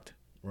fucked.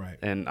 Right.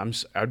 And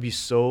I'd be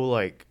so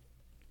like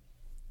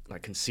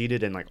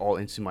conceited and like all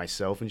into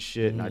myself and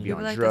shit, and I'd be You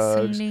on were like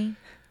drugs. the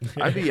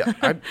Sunni,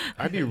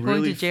 I'd be really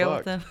going to jail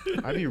with fucked.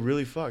 them. I'd be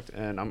really fucked.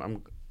 And I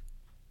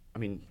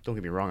mean, don't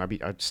get me wrong.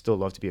 I'd still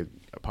love to be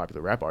a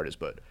popular rap artist,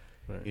 but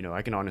you know,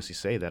 I can honestly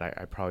say that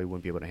I probably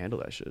wouldn't be able to handle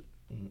that shit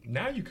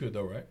Now you could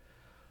though, right?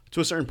 to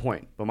a certain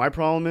point. But my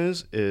problem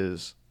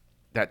is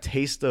that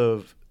taste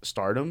of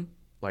stardom.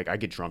 Like, I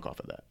get drunk off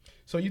of that.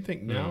 So you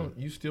think now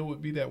you still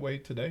would be that way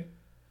today?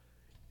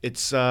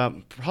 It's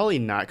probably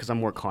not because I'm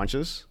more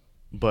conscious,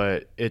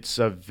 but it's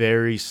a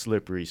very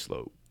slippery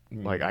slope.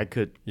 Like, I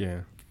could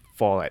Yeah.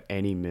 fall at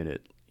any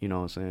minute. You know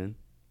what I'm saying?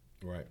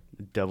 Right.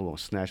 The devil gonna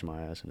snatch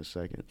my ass in a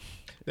second.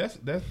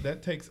 That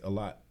takes a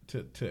lot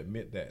to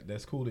admit that.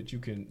 That's cool that you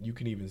can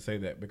even say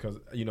that, because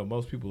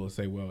most people will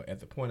say, well, at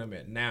the point I'm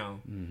at now,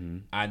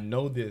 I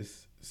know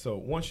this. So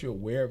once you're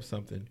aware of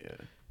something,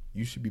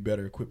 you should be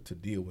better equipped to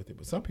deal with it.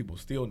 But some people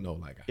still know,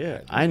 like,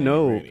 I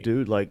know,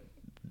 dude. Like,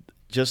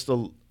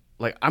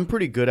 I'm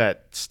pretty good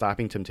at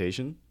stopping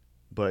temptation,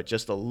 but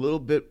just a little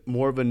bit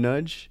more of a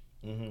nudge,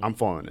 I'm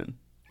falling in.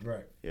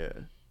 Right. Yeah.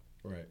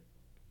 Right.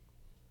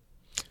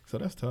 So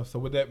that's tough. So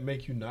would that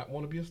make you not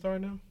want to be a star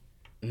now?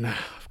 Nah,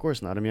 of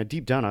course not. I mean,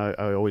 deep down,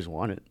 I always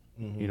want it.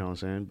 You know what I'm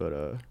saying?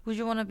 But would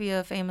you want to be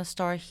a famous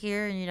star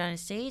here in the United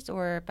States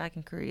or back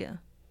in Korea?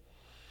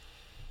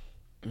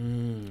 Or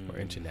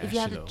international. If you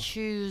had to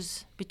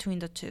choose between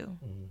the two,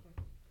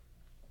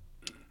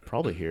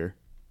 probably here.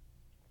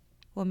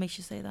 what makes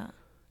you say that?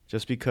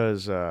 Just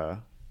because I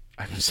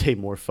can say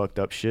more fucked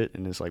up shit,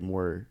 and it's like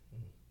more,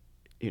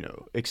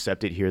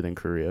 accepted here than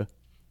Korea.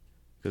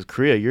 Because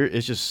Korea,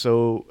 it's just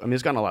so. I mean,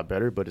 it's gotten a lot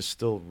better, but it's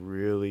still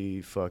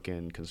really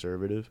fucking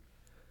conservative.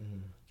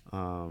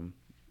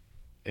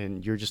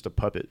 And you're just a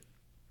puppet.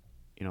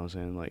 You know what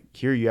I'm saying? Like,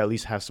 here, you at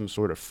least have some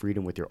sort of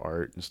freedom with your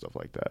art and stuff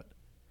like that.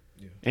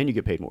 Yeah. And you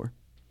get paid more.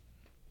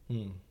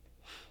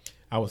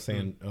 I was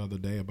saying the other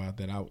day about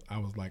that. I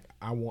was like,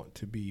 I want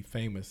to be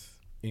famous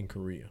in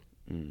Korea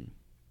and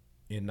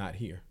not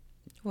here.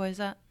 Why is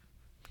that?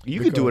 You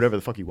could do whatever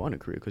the fuck you want in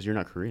Korea because you're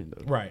not Korean,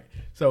 though. Right.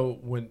 So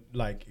when,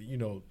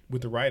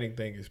 with the writing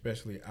thing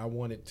especially, I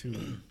wanted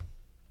to,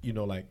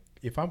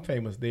 if I'm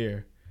famous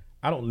there,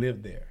 I don't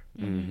live there.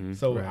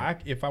 So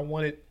if I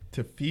wanted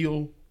to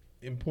feel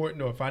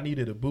important, or if I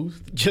needed a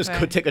boost, just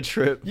go take a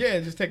trip. Yeah,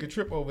 just take a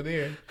trip over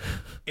there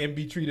and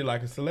be treated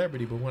like a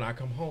celebrity. But when I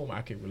come home,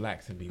 I can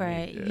relax and be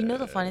right. me.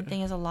 The funny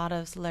thing is, a lot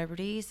of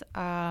celebrities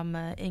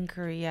in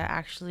Korea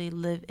actually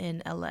live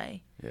in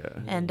LA. Yeah.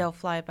 And they'll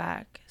fly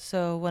back.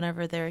 So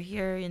whenever they're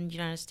here in the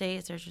United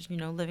States, they're just,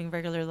 living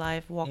regular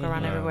life, walk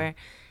around everywhere,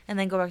 and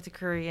then go back to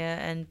Korea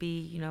and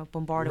be,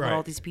 bombarded with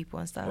all these people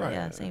and stuff. Right.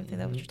 Yeah, same thing.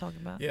 That's what you're talking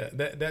about. Yeah,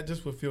 that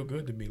just would feel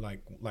good to me.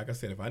 Like I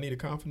said, if I need a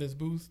confidence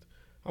boost,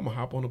 I'm going to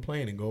hop on a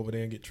plane and go over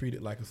there and get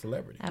treated like a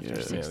celebrity. After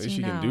 16 at least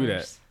you hours. can do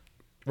that.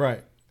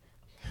 Right.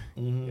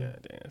 Yeah,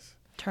 dance.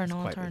 Turn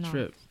on, quite turn the off.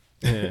 trip.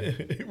 Yeah.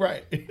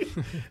 Right.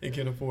 And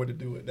can afford to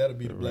do it. That'll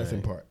be the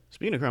blessing part.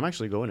 Speaking of Korea, I'm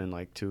actually going in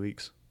like 2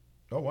 weeks.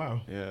 Oh,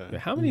 wow. Yeah.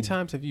 How many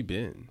times have you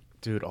been?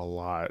 Dude, a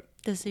lot.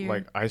 This year?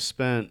 Like, I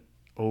spent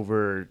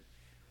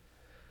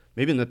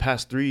maybe in the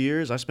past 3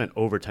 years, I spent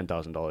over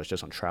 $10,000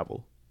 just on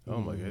travel. Oh,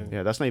 my God.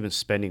 Yeah, that's not even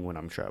spending when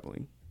I'm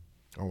traveling.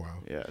 Oh,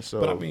 wow. Yeah,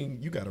 so. But, I mean,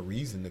 you got a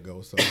reason to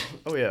go, so.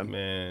 Oh, yeah.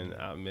 Man,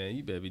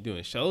 you better be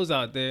doing shows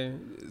out there,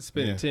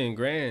 spending 10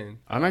 grand.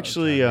 I'm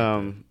actually,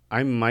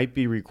 I might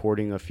be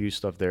recording a few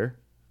stuff there,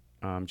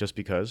 just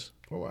because.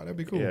 Oh, wow, that'd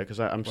be cool. Yeah, because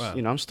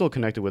I'm still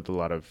connected with a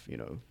lot of,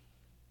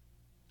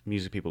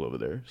 music people over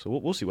there. So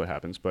we'll see what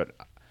happens. But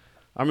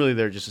I'm really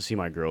there just to see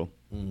my girl.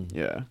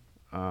 Yeah.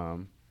 I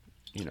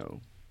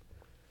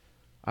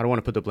don't want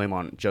to put the blame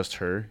on just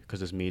her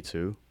because it's me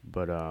too.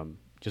 But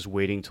just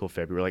waiting till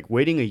February, like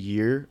waiting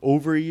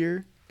over a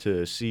year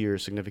to see your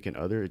significant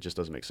other, it just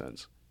doesn't make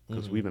sense.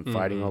 Because we've been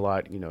fighting a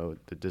lot.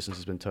 The distance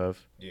has been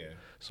tough. Yeah.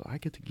 So I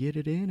get to get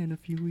it in a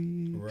few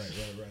weeks.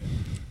 Right.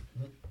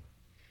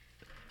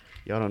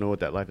 Y'all don't know what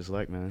that life is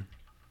like, man.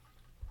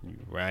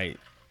 Right.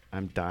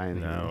 I'm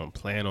dying. No,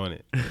 plan on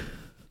it.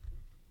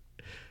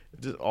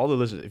 Just all the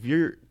listeners, if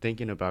you're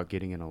thinking about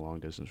getting in a long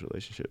distance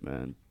relationship,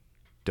 man,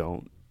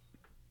 don't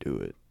do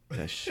it.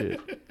 That shit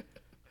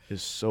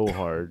is so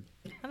hard.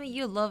 I mean,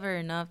 you love her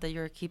enough that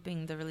you're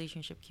keeping the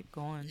relationship keep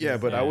going. Yeah,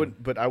 but I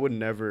would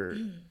never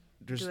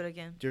do it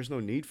again. There's no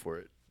need for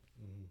it.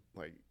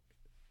 Like,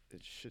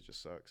 shit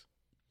just sucks.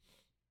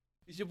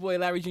 It's your boy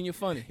Larry Jr.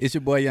 Funny. It's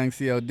your boy Young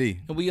COD.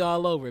 And we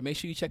all over it. Make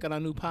sure you check out our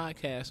new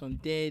podcast on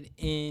Dead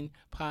End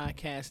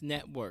Podcast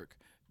Network.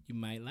 You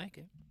might like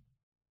it.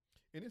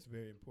 And it's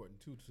very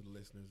important, too, to the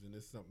listeners, and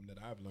it's something that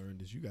I've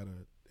learned, is you got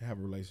to have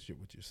a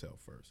relationship with yourself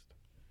first.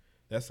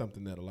 That's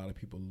something that a lot of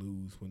people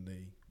lose when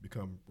they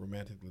become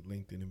romantically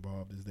linked and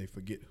involved, is they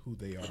forget who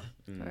they are.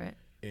 Right.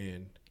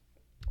 And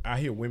I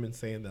hear women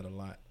saying that a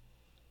lot.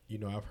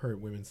 I've heard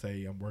women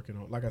say, I'm working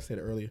on, like I said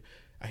earlier,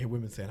 I hear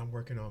women saying, I'm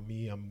working on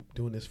me. I'm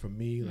doing this for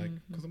me. Like,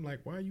 because I'm like,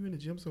 why are you in the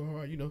gym so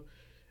hard?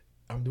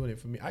 I'm doing it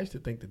for me. I used to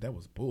think that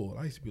was bull.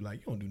 I used to be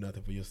like, you don't do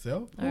nothing for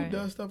yourself. Who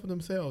does stuff for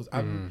themselves?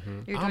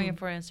 You're doing it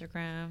for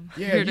Instagram.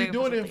 Yeah, you're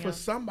doing it for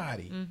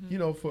somebody,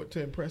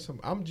 to impress them.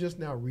 I'm just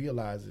now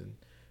realizing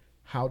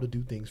how to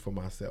do things for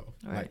myself,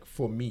 like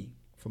for me,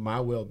 for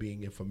my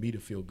well-being and for me to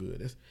feel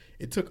good.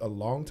 It took a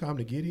long time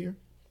to get here,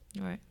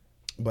 Right.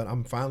 but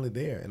I'm finally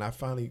there, and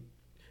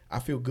I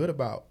feel good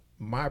about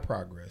my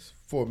progress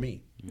for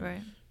me.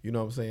 Right. You know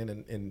what I'm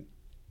saying? And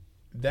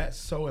that's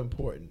so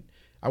important.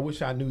 I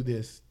wish I knew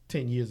this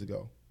 10 years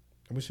ago.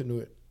 I wish I knew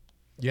it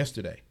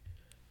yesterday.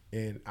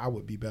 And I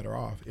would be better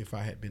off if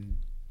I had been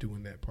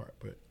doing that part.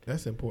 But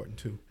that's important,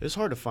 too. It's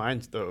hard to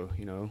find, though,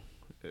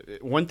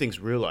 One thing's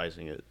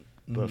realizing it,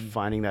 but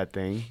finding that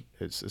thing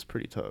is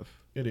pretty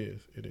tough. It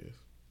is. It is.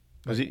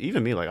 Because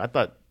even me, like, I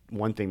thought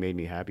one thing made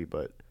me happy,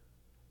 but,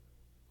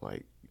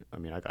 like, I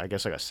mean, I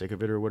guess I got sick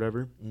of it or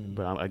whatever.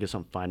 But I guess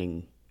I'm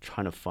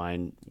trying to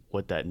find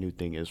what that new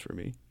thing is for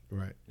me.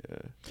 Right.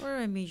 Yeah. Or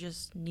maybe you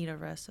just need a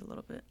rest a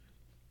little bit.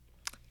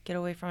 Get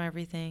away from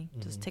everything.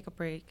 Just take a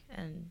break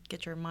and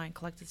get your mind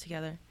collected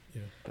together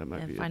Yeah. That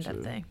might and be find it too.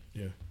 that thing.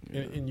 Yeah.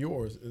 And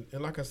yours,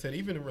 and like I said,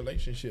 even in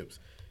relationships,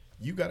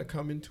 you got to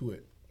come into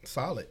it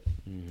solid.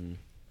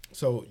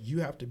 So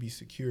you have to be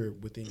secure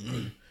within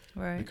you.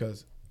 Right.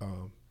 Because,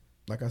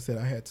 like I said,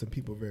 I had some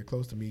people very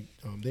close to me.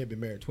 They had been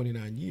married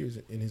 29 years,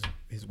 and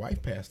his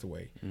wife passed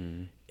away.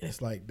 And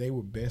it's like they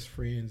were best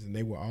friends, and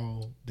they were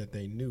all that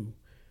they knew.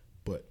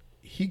 But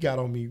he got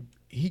on me.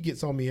 He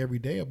gets on me every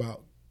day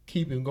about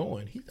keeping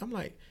going. I'm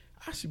like,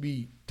 I should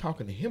be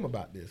talking to him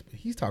about this, but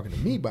he's talking to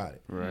me about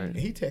it. Right. And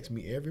he texts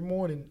me every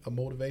morning a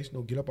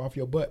motivational, get up off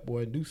your butt,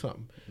 boy, and do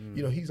something.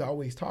 You know, he's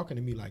always talking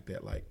to me like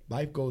that. Like,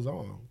 life goes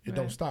on. It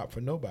don't stop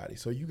for nobody.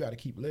 So you got to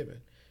keep living.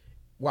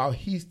 While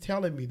he's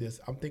telling me this,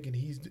 I'm thinking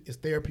it's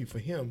therapy for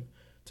him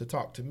to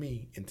talk to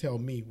me and tell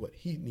me what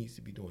he needs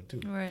to be doing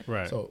too. Right.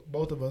 Right. So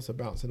both of us are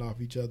bouncing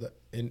off each other,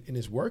 and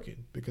it's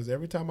working because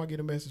every time I get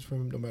a message from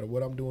him, no matter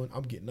what I'm doing,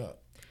 I'm getting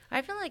up.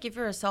 I feel like if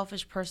you're a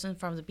selfish person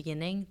from the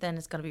beginning, then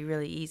it's going to be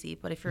really easy.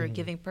 But if you're a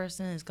giving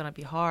person, it's going to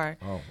be hard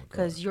Oh, my God.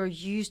 because you're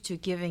used to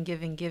giving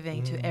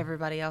to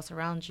everybody else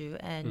around you,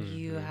 and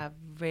you have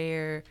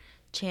rare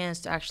chance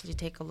to actually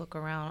take a look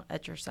around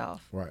at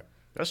yourself. Right.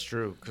 That's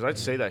true. Because I'd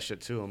say that shit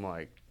too. I'm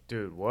like,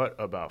 dude, what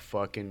about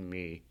fucking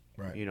me?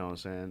 Right. You know what I'm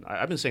saying?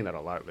 I've been saying that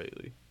a lot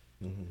lately.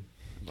 I'm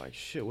like,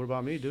 shit, what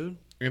about me, dude?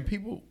 And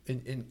people,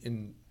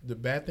 and the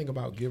bad thing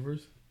about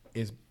givers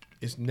is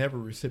it's never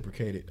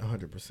reciprocated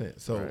 100%.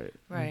 So Right.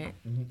 Right.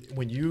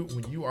 when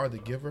you are the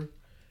giver,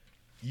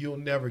 you'll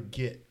never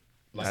get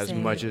like As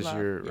Same much as love,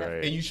 you're, yeah.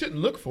 right. and you shouldn't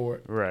look for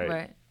it. Right.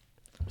 Right.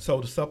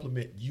 So to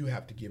supplement, you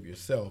have to give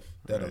yourself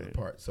that other Right.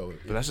 part. So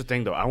But that's the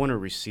thing, though. I want to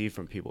receive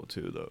from people,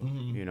 too, though.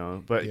 You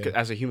know? But Yeah.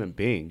 as a human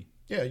being,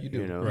 yeah, you do.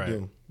 You know? You Right.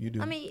 do. You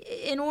do. I mean,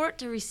 in order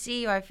to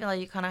receive, I feel like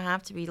you kind of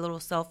have to be a little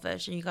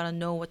selfish, and you got to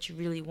know what you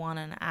really want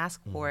and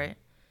ask for it.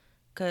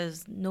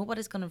 Because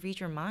nobody's going to read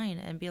your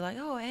mind and be like,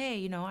 oh, hey,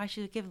 you know, I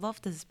should give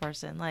love to this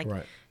person. Like,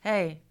 Right.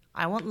 hey,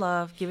 I want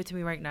love. Give it to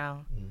me right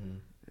now.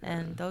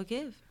 And they'll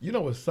give. You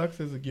know what sucks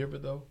as a giver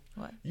though?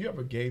 What? You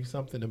ever gave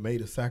something and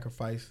made a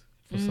sacrifice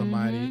for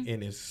somebody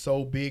and it's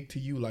so big to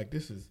you, like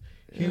this is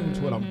huge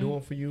what I'm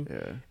doing for you,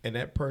 yeah. and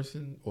that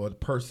person or the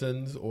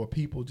persons or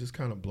people just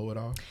kind of blow it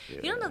off.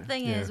 You know, the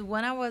thing Yeah. is,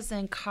 when I was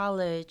in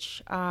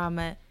college,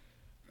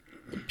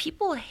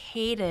 people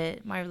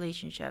hated my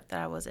relationship that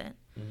I was in.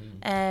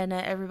 And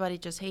everybody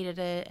just hated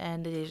it,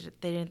 and they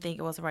didn't think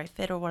it was the right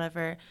fit or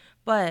whatever.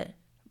 But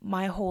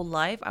my whole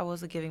life, I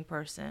was a giving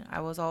person.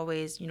 I was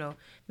always, you know,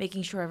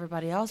 making sure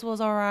everybody else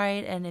was all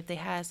right. And if they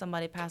had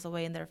somebody pass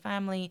away in their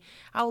family,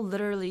 I would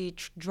literally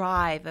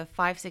drive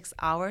 5-6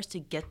 hours to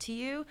get to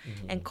you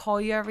and call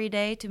you every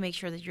day to make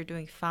sure that you're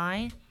doing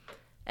fine.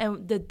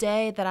 And the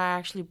day that I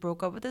actually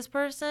broke up with this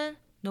person,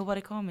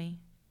 nobody called me.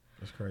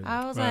 That's crazy.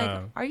 I was Wow.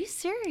 like, are you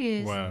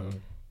serious? Wow.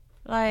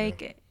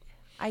 Like,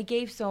 I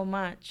gave so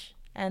much.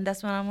 And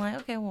that's when I'm like,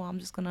 okay, well, I'm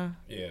just going to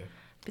Yeah.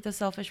 be the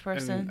selfish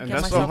person. And get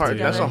that's the myself hard.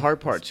 together. That's the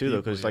hard part It's too, though,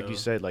 people, because like yeah. you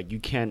said, like you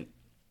can't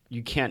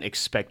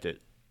expect it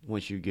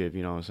once you give.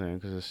 You know what I'm saying?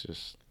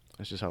 Because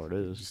that's just how it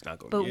is. Just not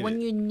gonna But get when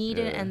it. you need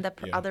it Yeah. and the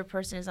Yeah. other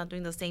person is not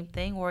doing the same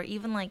thing, or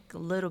even like a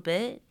little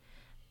bit,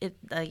 if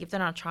they're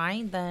not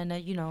trying, then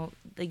you know,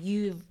 like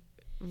you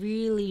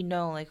really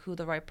know like who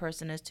the right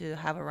person is to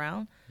have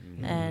around,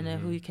 and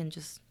who you can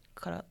just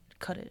cut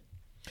it.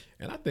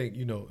 And I think,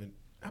 you know, and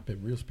I've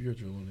been real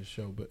spiritual on this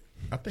show, but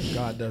I think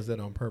God does that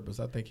on purpose.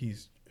 I think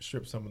he's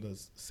stripped some of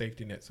those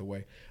safety nets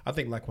away. I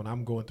think like when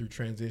I'm going through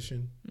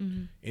transition,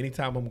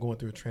 anytime I'm going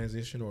through a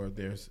transition or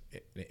there's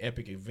an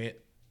epic event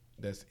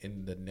that's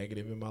in the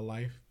negative in my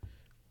life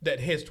that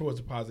heads towards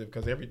the positive,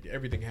 because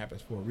everything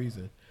happens for a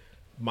reason,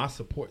 my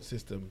support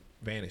system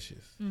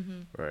vanishes.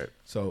 Right.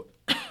 So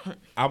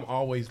I'm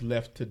always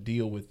left to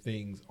deal with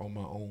things on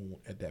my own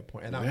at that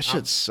point. And That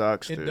shit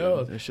sucks, it dude.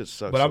 does. That shit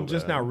sucks. But so I'm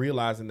just bad. now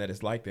realizing that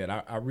it's like that.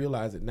 I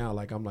realize it now.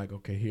 Like I'm like,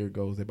 okay, here it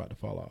goes. They're about to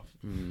fall off.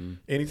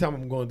 Anytime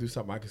I'm going through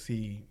something, I can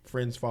see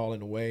friends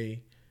falling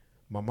away.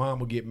 My mom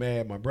will get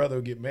mad. My brother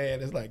will get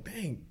mad. It's like,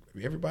 dang,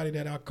 everybody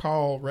that I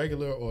call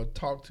regular or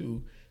talk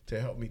to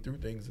help me through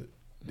things,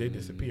 they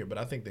disappear. But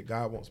I think that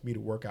God wants me to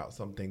work out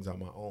some things on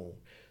my own.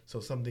 So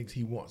some things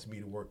he wants me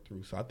to work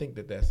through. So I think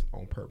that that's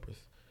on purpose.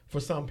 For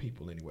some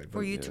people anyway.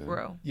 For you to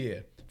grow. Yeah.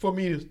 For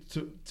me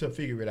to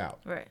figure it out.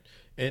 Right.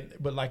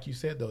 But like you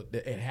said though,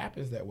 that it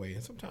happens that way,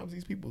 and sometimes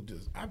these people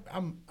just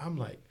I'm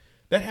like,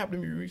 that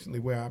happened to me recently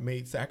where I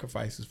made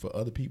sacrifices for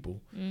other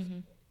people,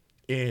 and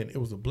it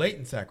was a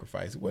blatant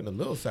sacrifice. It wasn't a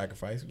little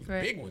sacrifice; it was Right.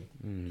 a big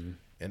one.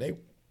 And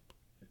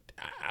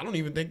I don't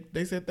even think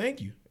they said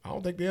thank you. I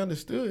don't think they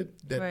understood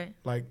that. Right.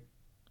 Like,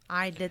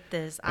 I did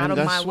this And out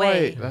of my that's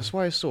way. That's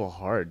why it's so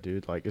hard,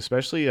 dude. Like,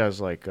 especially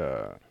as like,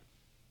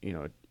 you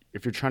know,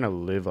 if you're trying to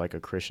live like a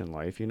Christian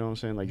life, you know what I'm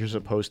saying? Like you're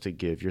supposed to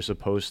give, you're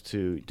supposed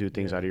to do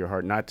things out of your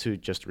heart, not to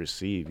just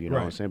receive. You know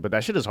what I'm Right. saying? But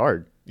that shit is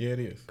hard Yeah, it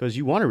is. because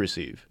you want to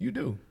receive. You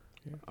do.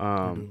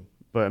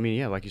 But I mean,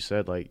 yeah, like you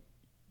said, like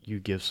you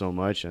give so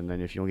much, and then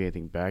if you don't get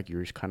anything back,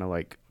 you're just kind of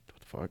like, what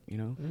the fuck, you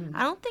know?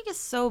 I don't think it's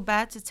so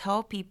bad to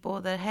tell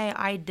people that, hey,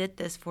 I did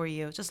this for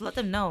you. Just let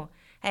them know,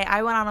 hey,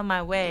 I went out of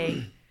my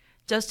way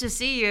just to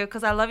see you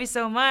because I love you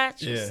so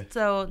much. Yeah.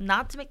 So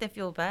not to make them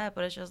feel bad,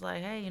 but it's just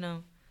like, hey, you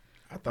know,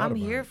 I thought I'm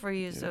about here it. for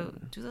you. So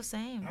do the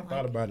same. I Like,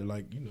 thought about it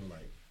like, you know,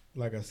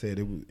 like I said,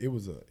 it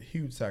was a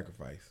huge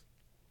sacrifice.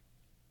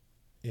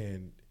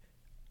 And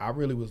I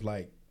really was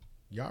like,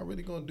 y'all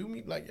really gonna do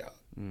me like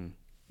y'all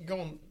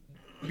gonna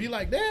be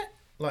like that?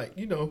 Like,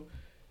 you know.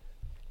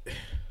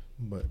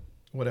 But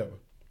whatever.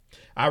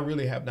 I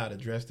really have not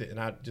addressed it, and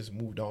I just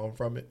moved on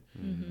from it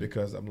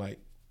because I'm like,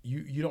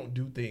 you don't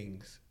do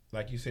things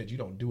like you said. You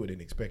don't do it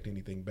and expect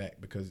anything back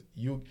because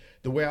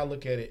the way I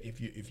look at it,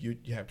 if you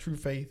have true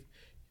faith,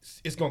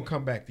 it's gonna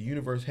come back. The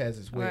universe has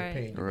its way Right. of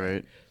paying you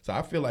Right. back. So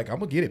I feel like I'm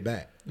gonna get it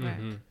back.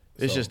 right.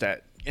 It's So, just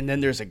that, and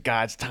then there's a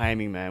God's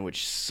timing, man,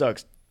 which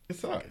sucks. it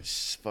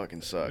sucks It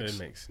fucking sucks. It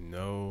makes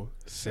no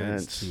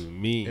sense Sense. to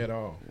me. at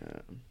all.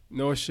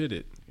 Nor should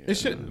it. It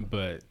shouldn't.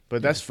 But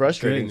But that's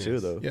frustrating too,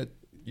 Goodness. though. Yeah.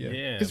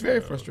 Yeah, It's very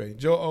bro. frustrating.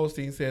 Joel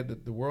Osteen said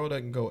that the world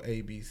doesn't go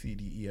A, B, C,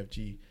 D, E, F,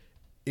 G.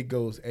 It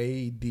goes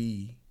A,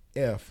 D,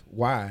 F,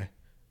 Y,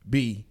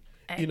 B.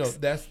 You know,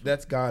 X.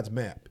 that's God's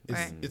map.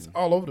 Right. It's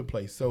all over the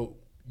place. So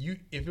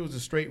if it was a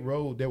straight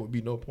road, there would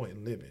be no point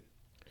in living.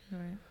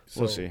 Right.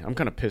 So We'll see. I'm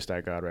kind of pissed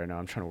at God right now.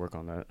 I'm trying to work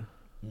on that.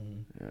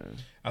 Yeah.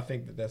 I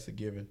think that that's a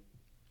given.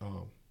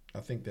 I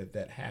think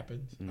that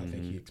happens. I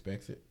think he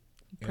expects it.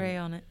 Pray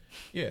on it.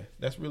 Yeah,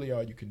 that's really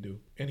all you can do,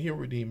 and he'll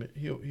redeem it.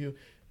 He'll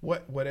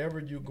whatever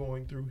you're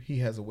going through, he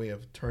has a way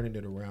of turning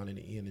it around in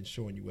the end and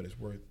showing you what it's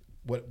worth,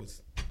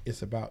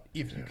 it's about.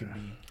 If you can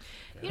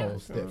be You know, whole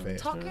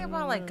steadfast. Talking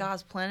about like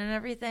God's plan and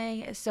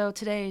everything. So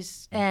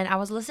and I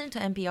was listening to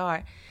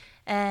NPR,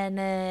 and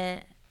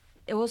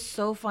it was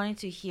so funny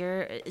to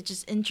hear. It's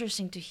just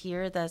interesting to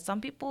hear that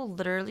some people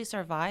literally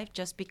survive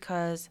just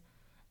because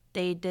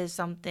they did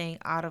something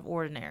out of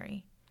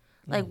ordinary.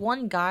 Like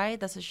one guy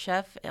that's a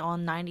chef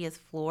on 90th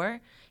floor,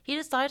 he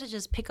decided to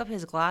just pick up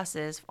his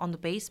glasses on the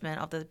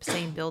basement of the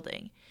same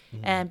building.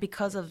 And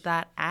because of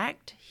that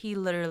act, he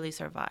literally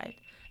survived.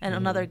 And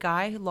another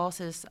guy who lost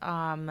his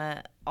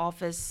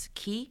office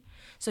key.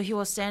 So he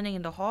was standing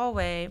in the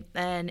hallway,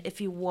 and if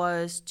he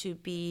was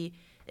at the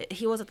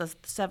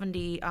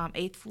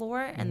 78th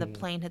floor, and the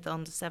plane hit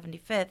on the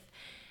 75th.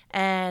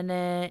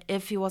 And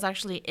if he was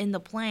actually in the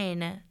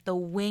plane, the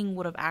wing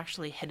would have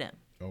actually hit him.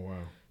 Oh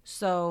wow.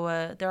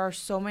 So there are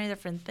so many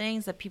different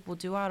things that people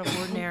do out of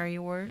ordinary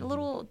or a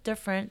little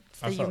different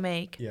that you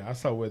make. Yeah, I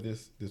saw where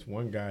this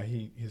one guy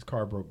his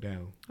car broke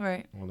down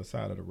Right. on the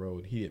side of the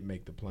road. He didn't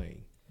make the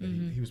plane.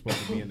 He was supposed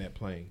to be in that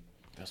plane,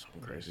 That's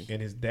fucking crazy.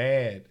 and his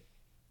dad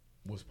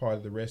was part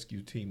of the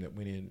rescue team that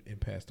went in and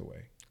passed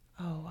away.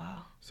 Oh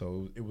wow.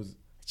 So it was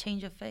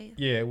Change of faith.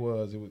 yeah, it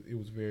was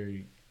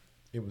very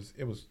it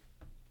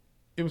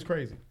was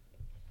crazy.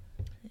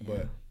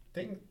 But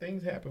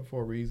things happen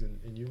for a reason,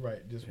 and you're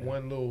right. Just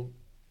one little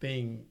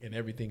thing, and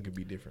everything could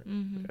be different.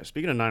 Yeah,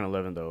 speaking of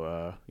 9/11,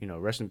 though,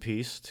 rest in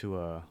peace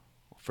to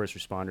first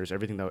responders,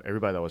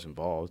 everybody that was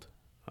involved.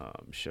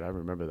 I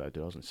remember that,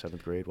 dude. I was in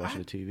 7th grade watching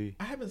the TV.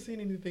 I haven't seen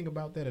anything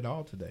about that at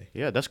all today.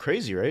 Yeah, that's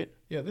crazy, right?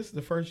 Yeah, this is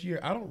the first year.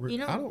 I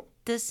don't.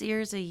 This year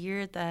is a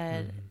year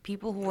that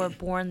people who were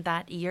born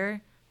that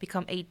year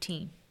become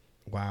 18.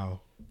 Wow.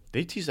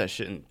 They teach that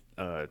shit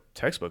in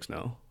textbooks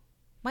now.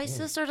 My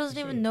sister doesn't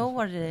even know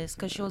what it is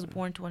because she was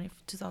born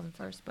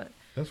 2001, but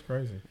That's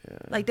crazy.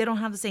 like they don't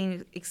have the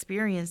same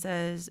experience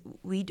as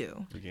we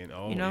do. We're getting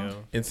old, You know?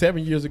 yo. And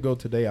 7 years ago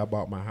today, I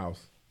bought my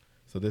house.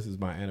 So this is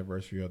my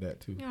anniversary of that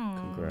too.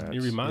 Congrats.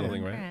 You're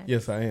remodeling, Yeah. right? Congrats.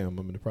 Yes, I am.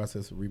 I'm in the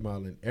process of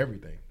remodeling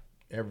everything,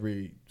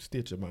 every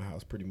stitch of my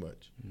house, pretty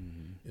much.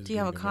 is Do you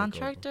have a being makeover.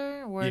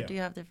 contractor or Yeah. do you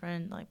have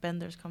different like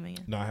vendors coming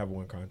in? No, I have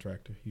one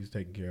contractor. He's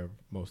taking care of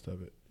most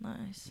of it.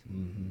 Nice.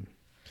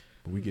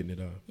 But we getting it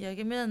done. Yeah,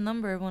 give me the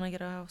number when I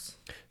get a house.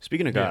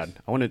 Speaking of Yes.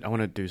 God, I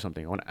want to do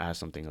something. I want to ask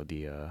something of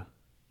the,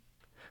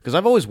 because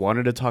I've always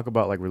wanted to talk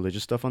about like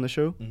religious stuff on the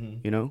show,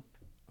 you know,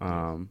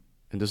 and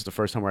this is the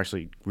first time we're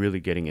actually really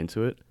getting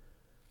into it.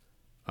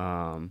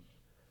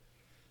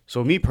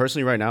 So me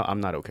personally, right now,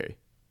 I'm not okay.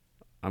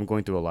 I'm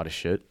going through a lot of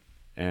shit,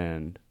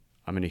 and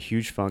I'm in a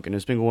huge funk, and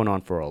it's been going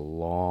on for a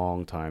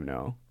long time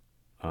now,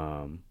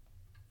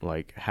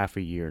 like half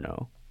a year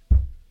now.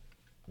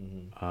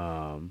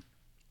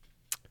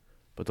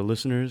 But the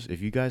listeners,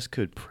 if you guys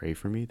could pray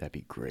for me, that'd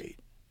be great.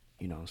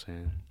 You know what I'm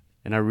saying?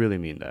 And I really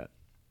mean that.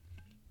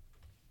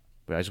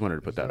 But I just wanted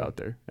to put that out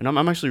there. And I'm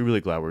actually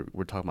really glad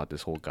we're talking about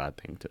this whole God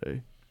thing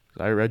today.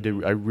 I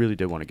really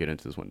did want to get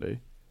into this one day.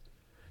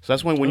 So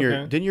that's when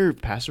Okay. didn't your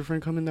pastor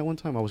friend come in that one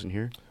time? I wasn't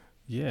here.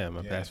 Yeah,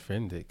 my best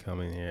friend did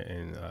come in here,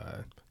 and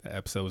the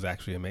episode was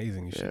actually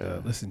amazing. You should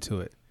Yeah. listen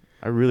to it.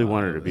 I really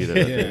wanted to be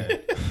there. Yeah.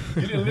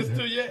 You didn't listen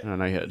to it yet? No,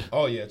 not yet.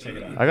 Oh yeah, check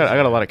it out. I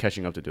got a lot of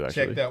catching up to do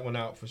actually. Check that one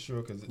out for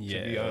sure. Because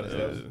Yeah, to be honest,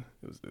 that was it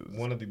was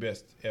one of the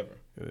best ever.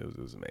 it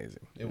was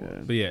amazing. It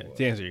was. But yeah, It was.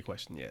 to answer your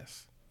question,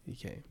 yes, he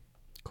came.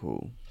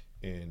 Cool.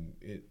 And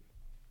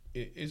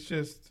it's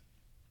just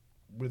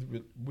with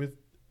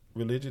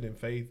religion and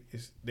faith,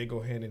 they go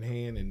hand in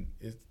hand, and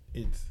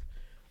it's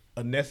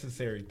a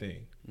necessary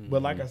thing.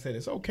 But like I said,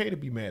 it's okay to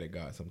be mad at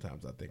God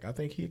sometimes. I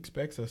think He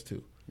expects us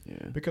to,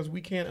 Yeah. because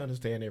we can't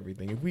understand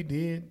everything. If we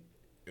did,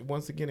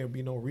 once again, there would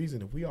be no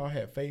reason. If we all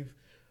had faith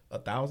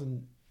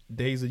 1,000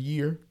 days a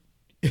year,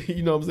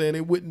 you know what I'm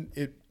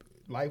saying?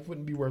 Life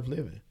wouldn't be worth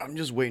living. I'm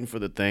just waiting for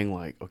the thing.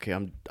 Like, okay,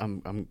 I'm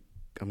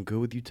good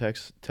with you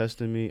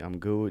testing me. I'm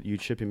good with you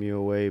chipping me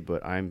away,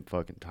 but I'm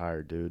fucking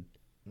tired, dude.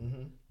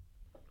 Mm-hmm.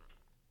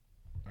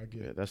 I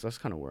get Yeah, it. that's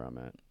kind of where I'm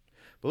at.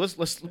 But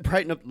let's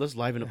brighten up. Let's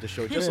liven up the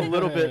show just a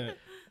little bit.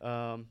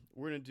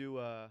 We're gonna do.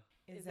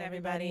 Is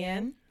everybody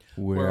in?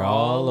 We're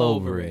all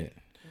over it.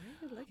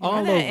 All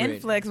over that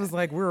it. inflex was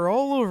like, we're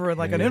all over it,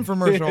 like an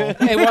infomercial.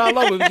 Hey, we're all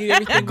over it. We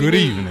get everything. Good we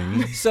need.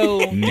 evening. So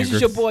this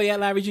is your Niggers. boy At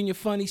Larry Jr.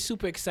 Funny.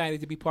 Super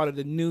excited to be part of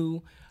the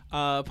new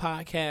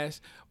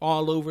podcast,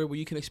 All Over, where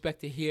you can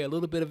expect to hear a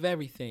little bit of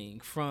everything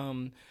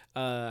from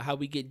how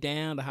we get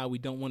down to how we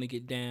don't want to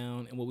get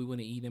down and what we want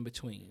to eat in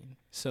between.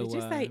 So Did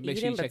you say make eat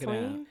sure you in check it out.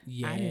 between?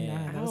 Yeah. I didn't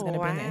know that was going to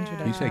be in the wow.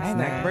 introduction. You take either.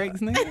 snack breaks,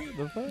 nigga?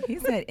 The fuck? He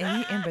said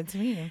eat in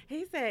between.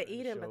 He said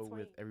eat in show between.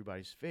 with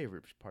everybody's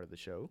favorite part of the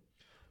show.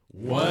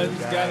 One's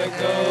gotta go.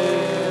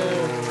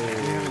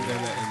 We haven't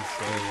done that in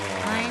so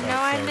long. I know,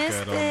 That's I so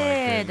missed good. Oh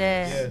my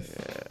goodness.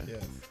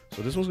 Yes.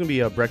 So this one's gonna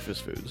be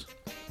breakfast foods.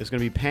 It's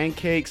gonna be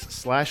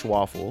pancakes /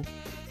 waffle,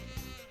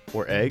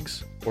 or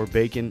eggs, or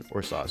bacon,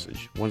 or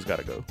sausage. One's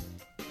gotta go.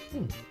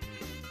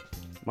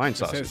 Mine's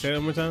sausage. Say that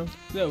one more time.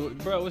 No,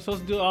 bro, we're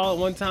supposed to do it all at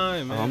one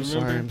time, man. Oh, I'm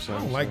sorry. Remember? I'm sorry. I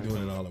don't I'm like sorry.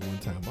 doing it all at one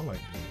time. I like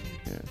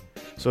doing it.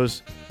 Yeah. So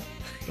it's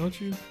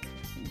Don't you?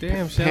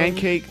 Damn,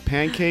 Sheldon.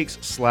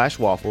 pancakes /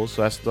 waffles.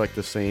 So that's like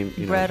the same.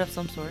 You know, Bread of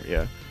some sort.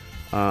 Yeah.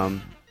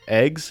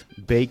 Eggs,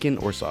 bacon,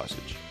 or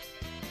sausage.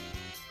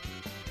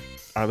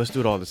 All right, let's do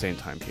it all at the same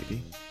time,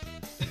 Katie.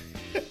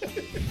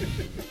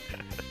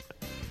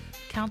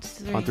 Counts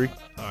to 3. On 3. All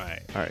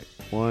right. All right.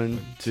 1,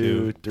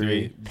 2,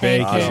 3.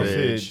 Bacon.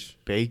 Sausage.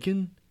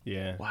 Bacon.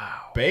 Yeah.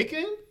 Wow.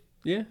 Bacon?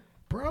 Yeah.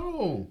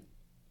 Bro.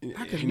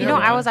 I could You never. know,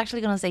 I was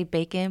actually going to say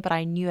bacon, but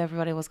I knew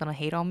everybody was going to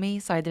hate on me,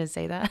 so I didn't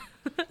say that.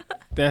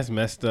 That's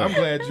messed up. I'm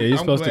glad you- Yeah, you're I'm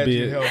supposed glad to be.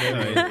 you held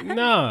that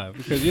Nah,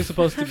 because you're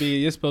supposed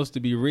to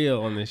be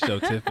real on this show,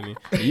 Tiffany.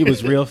 You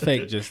was real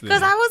fake just then.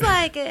 Because I was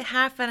like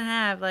half and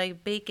half,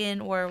 like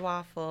bacon or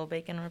waffle,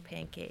 bacon or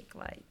pancake.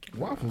 Like,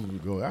 Waffles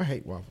would go. I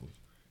hate waffles.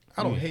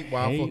 I don't You hate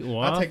waffles. hate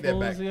I take that back.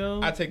 waffles, yo?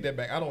 I take that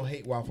back. I don't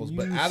hate waffles,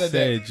 but You out of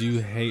said that, you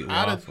hate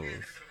out of-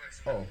 waffles.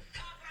 oh,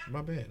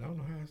 my bad. I don't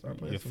know how I started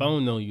playing. Your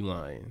phone know you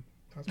lying.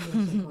 I was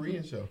playing some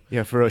Korean show.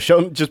 Yeah, for a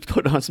show, just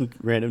put on some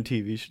random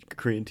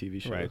Korean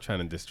TV show. Right, trying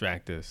to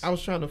distract us. I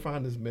was trying to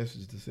find this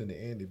message to send to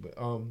Andy, but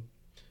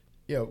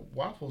yeah,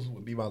 waffles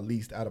would be my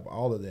least out of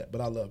all of that.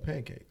 But I love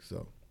pancakes,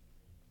 so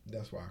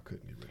that's why I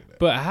couldn't get rid of that.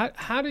 But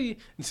how do you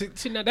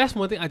see now? That's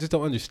one thing I just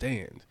don't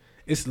understand.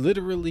 It's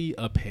literally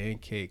a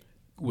pancake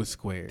with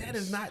squares. That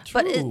is not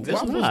true. but it,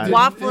 That's not.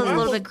 waffle is a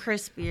little bit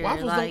crispier.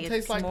 Waffles like, don't taste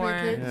it's like more,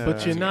 pancakes. Yeah.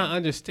 But you're not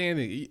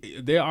understanding.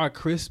 There are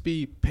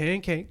crispy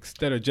pancakes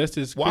that are just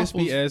as Waffles,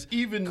 crispy as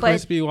even But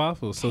crispy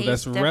waffles. So taste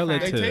that's different.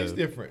 relative. they taste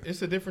different.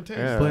 It's a different taste.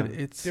 Yeah. But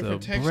it's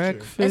Different a texture.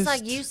 breakfast. It's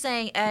like you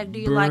saying egg. Do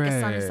you like it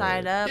sunny bread.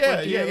 side up, Yeah,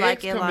 or do yeah. you like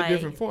Eggs it come like? in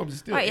different forms.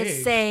 It's still Right, eggs.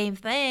 it's same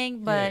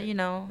thing, but Yeah. you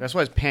know. That's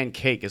why it's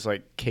pancake. It's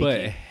like cakey.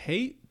 But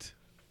hate,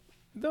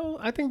 though,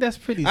 I think that's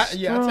pretty I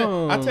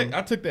strong.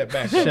 took that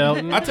back.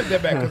 Sheldon. I took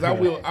that back because I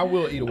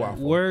will eat a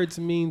waffle. Words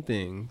mean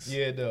things.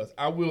 Yeah, it does.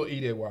 I will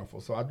eat a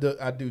waffle, so I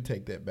do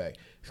take that back.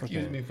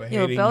 Excuse Okay. me for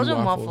Yo, hating Belgian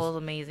you waffle waffles. is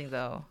amazing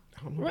though.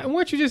 I don't know. Right,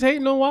 weren't you just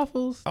hating on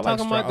waffles? I like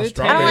Talking about a they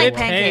strawberry I don't like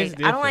waffle. pancakes.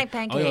 I don't like Oh,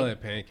 you pancake. don't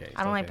like pancakes.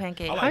 I don't like okay.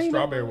 pancake. I How like you know?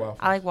 strawberry waffles.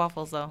 I like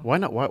waffles though. Why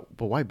not?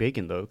 But why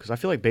bacon though? Because I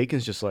feel like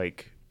bacon's just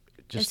like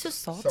It's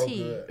just So salty.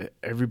 good.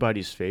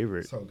 everybody's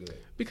favorite. So good.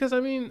 Because I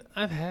mean,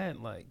 I've had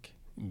like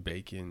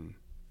bacon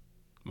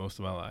most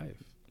of my life.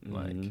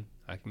 Like Mhm.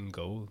 I can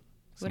go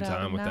some Without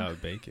time it now?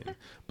 without bacon.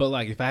 But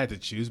like if I had to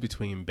choose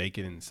between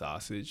bacon and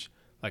sausage,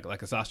 like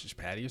a sausage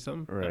patty or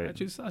something, Right. I'd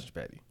choose sausage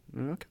patty.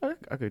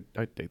 Okay,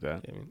 I'd take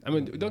that. I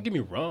mean, don't get me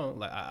wrong.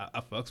 Like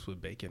I fucks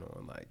with bacon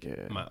on like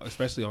Yeah.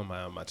 especially on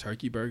my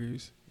turkey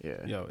burgers.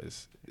 Yeah. Yo,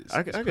 it's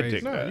I could crazy.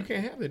 dig No, that. you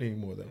can't have that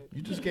anymore though.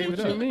 You just gave What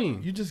it you up.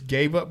 mean? You just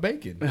gave up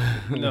bacon.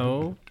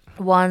 No,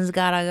 One's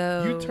gotta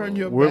go. You turn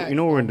your We're, back. you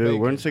know what we're on gonna do?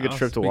 We're gonna bacon. take a I'll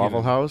trip to speak it Waffle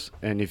in. House,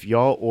 and if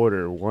y'all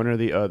order one or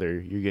the other,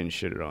 you're getting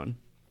shitted on.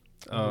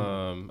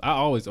 I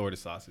always order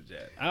sausage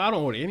at. I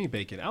don't order any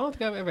bacon. I don't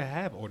think I've ever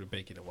have ordered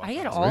bacon at Waffle I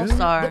get an House. All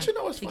Star. But you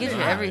know what's It funny? gives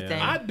you everything.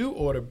 I do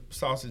order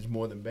sausage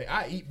more than bacon.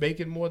 I eat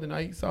bacon more than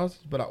I eat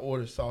sausage, but I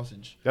order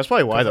sausage. That's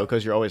probably why 'Cause though,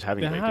 because you're always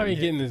having Then bacon. how are you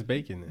getting this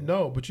bacon then?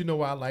 No, but you know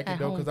why I like At it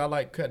though? home. Because I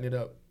like cutting it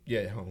up.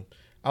 Yeah, at home.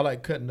 I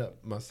like cutting up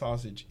my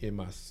sausage in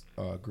my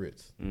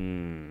grits.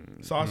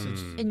 Sausage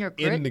In your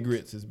in the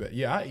grits? grits is better.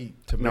 Yeah, I eat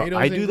No, tomatoes.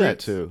 I and do that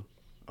grits. too.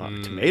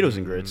 Tomatoes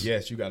and grits.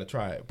 Yes, you got to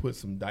try it. Put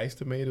some diced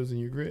tomatoes in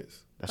your grits.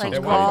 That Like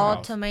sounds White raw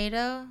House.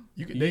 tomato.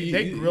 You can,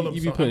 they grill them.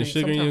 you be putting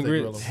sugar in your sometimes they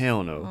grill grits? 'em.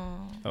 Hell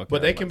no. Okay, But I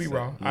they was can be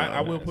about to raw. say.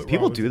 I will put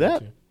People raw do with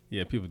that? it too.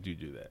 Yeah, people do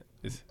that.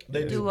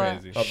 They it's do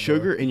crazy. Up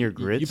Sugar north. in your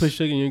grits? You put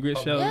sugar in your grits,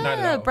 Up Shelly? north. Not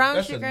at Yeah, all. brown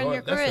That's a sugar in north-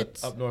 your that's a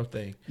grits. up north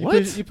thing.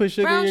 You put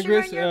sugar Brown in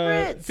your sugar grits? in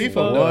your grits. FIFO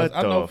What does.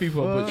 I know the FIFO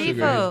put fuck? sugar in his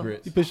FIFO.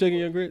 grits. You put sugar in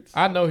your grits?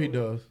 I know he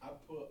does. I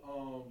put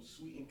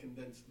sweetened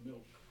condensed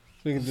milk.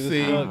 We can do See,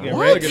 this. Yeah,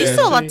 What? look at You that.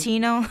 so See?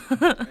 Latino.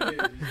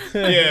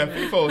 Yeah,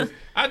 FIFO.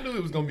 I knew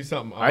it was gonna be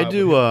something. I odd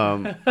do.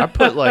 with I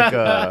put like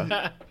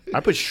I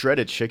put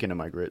shredded chicken in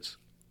my grits.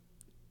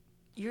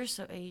 You're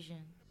so Asian.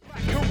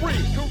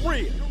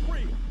 Korea.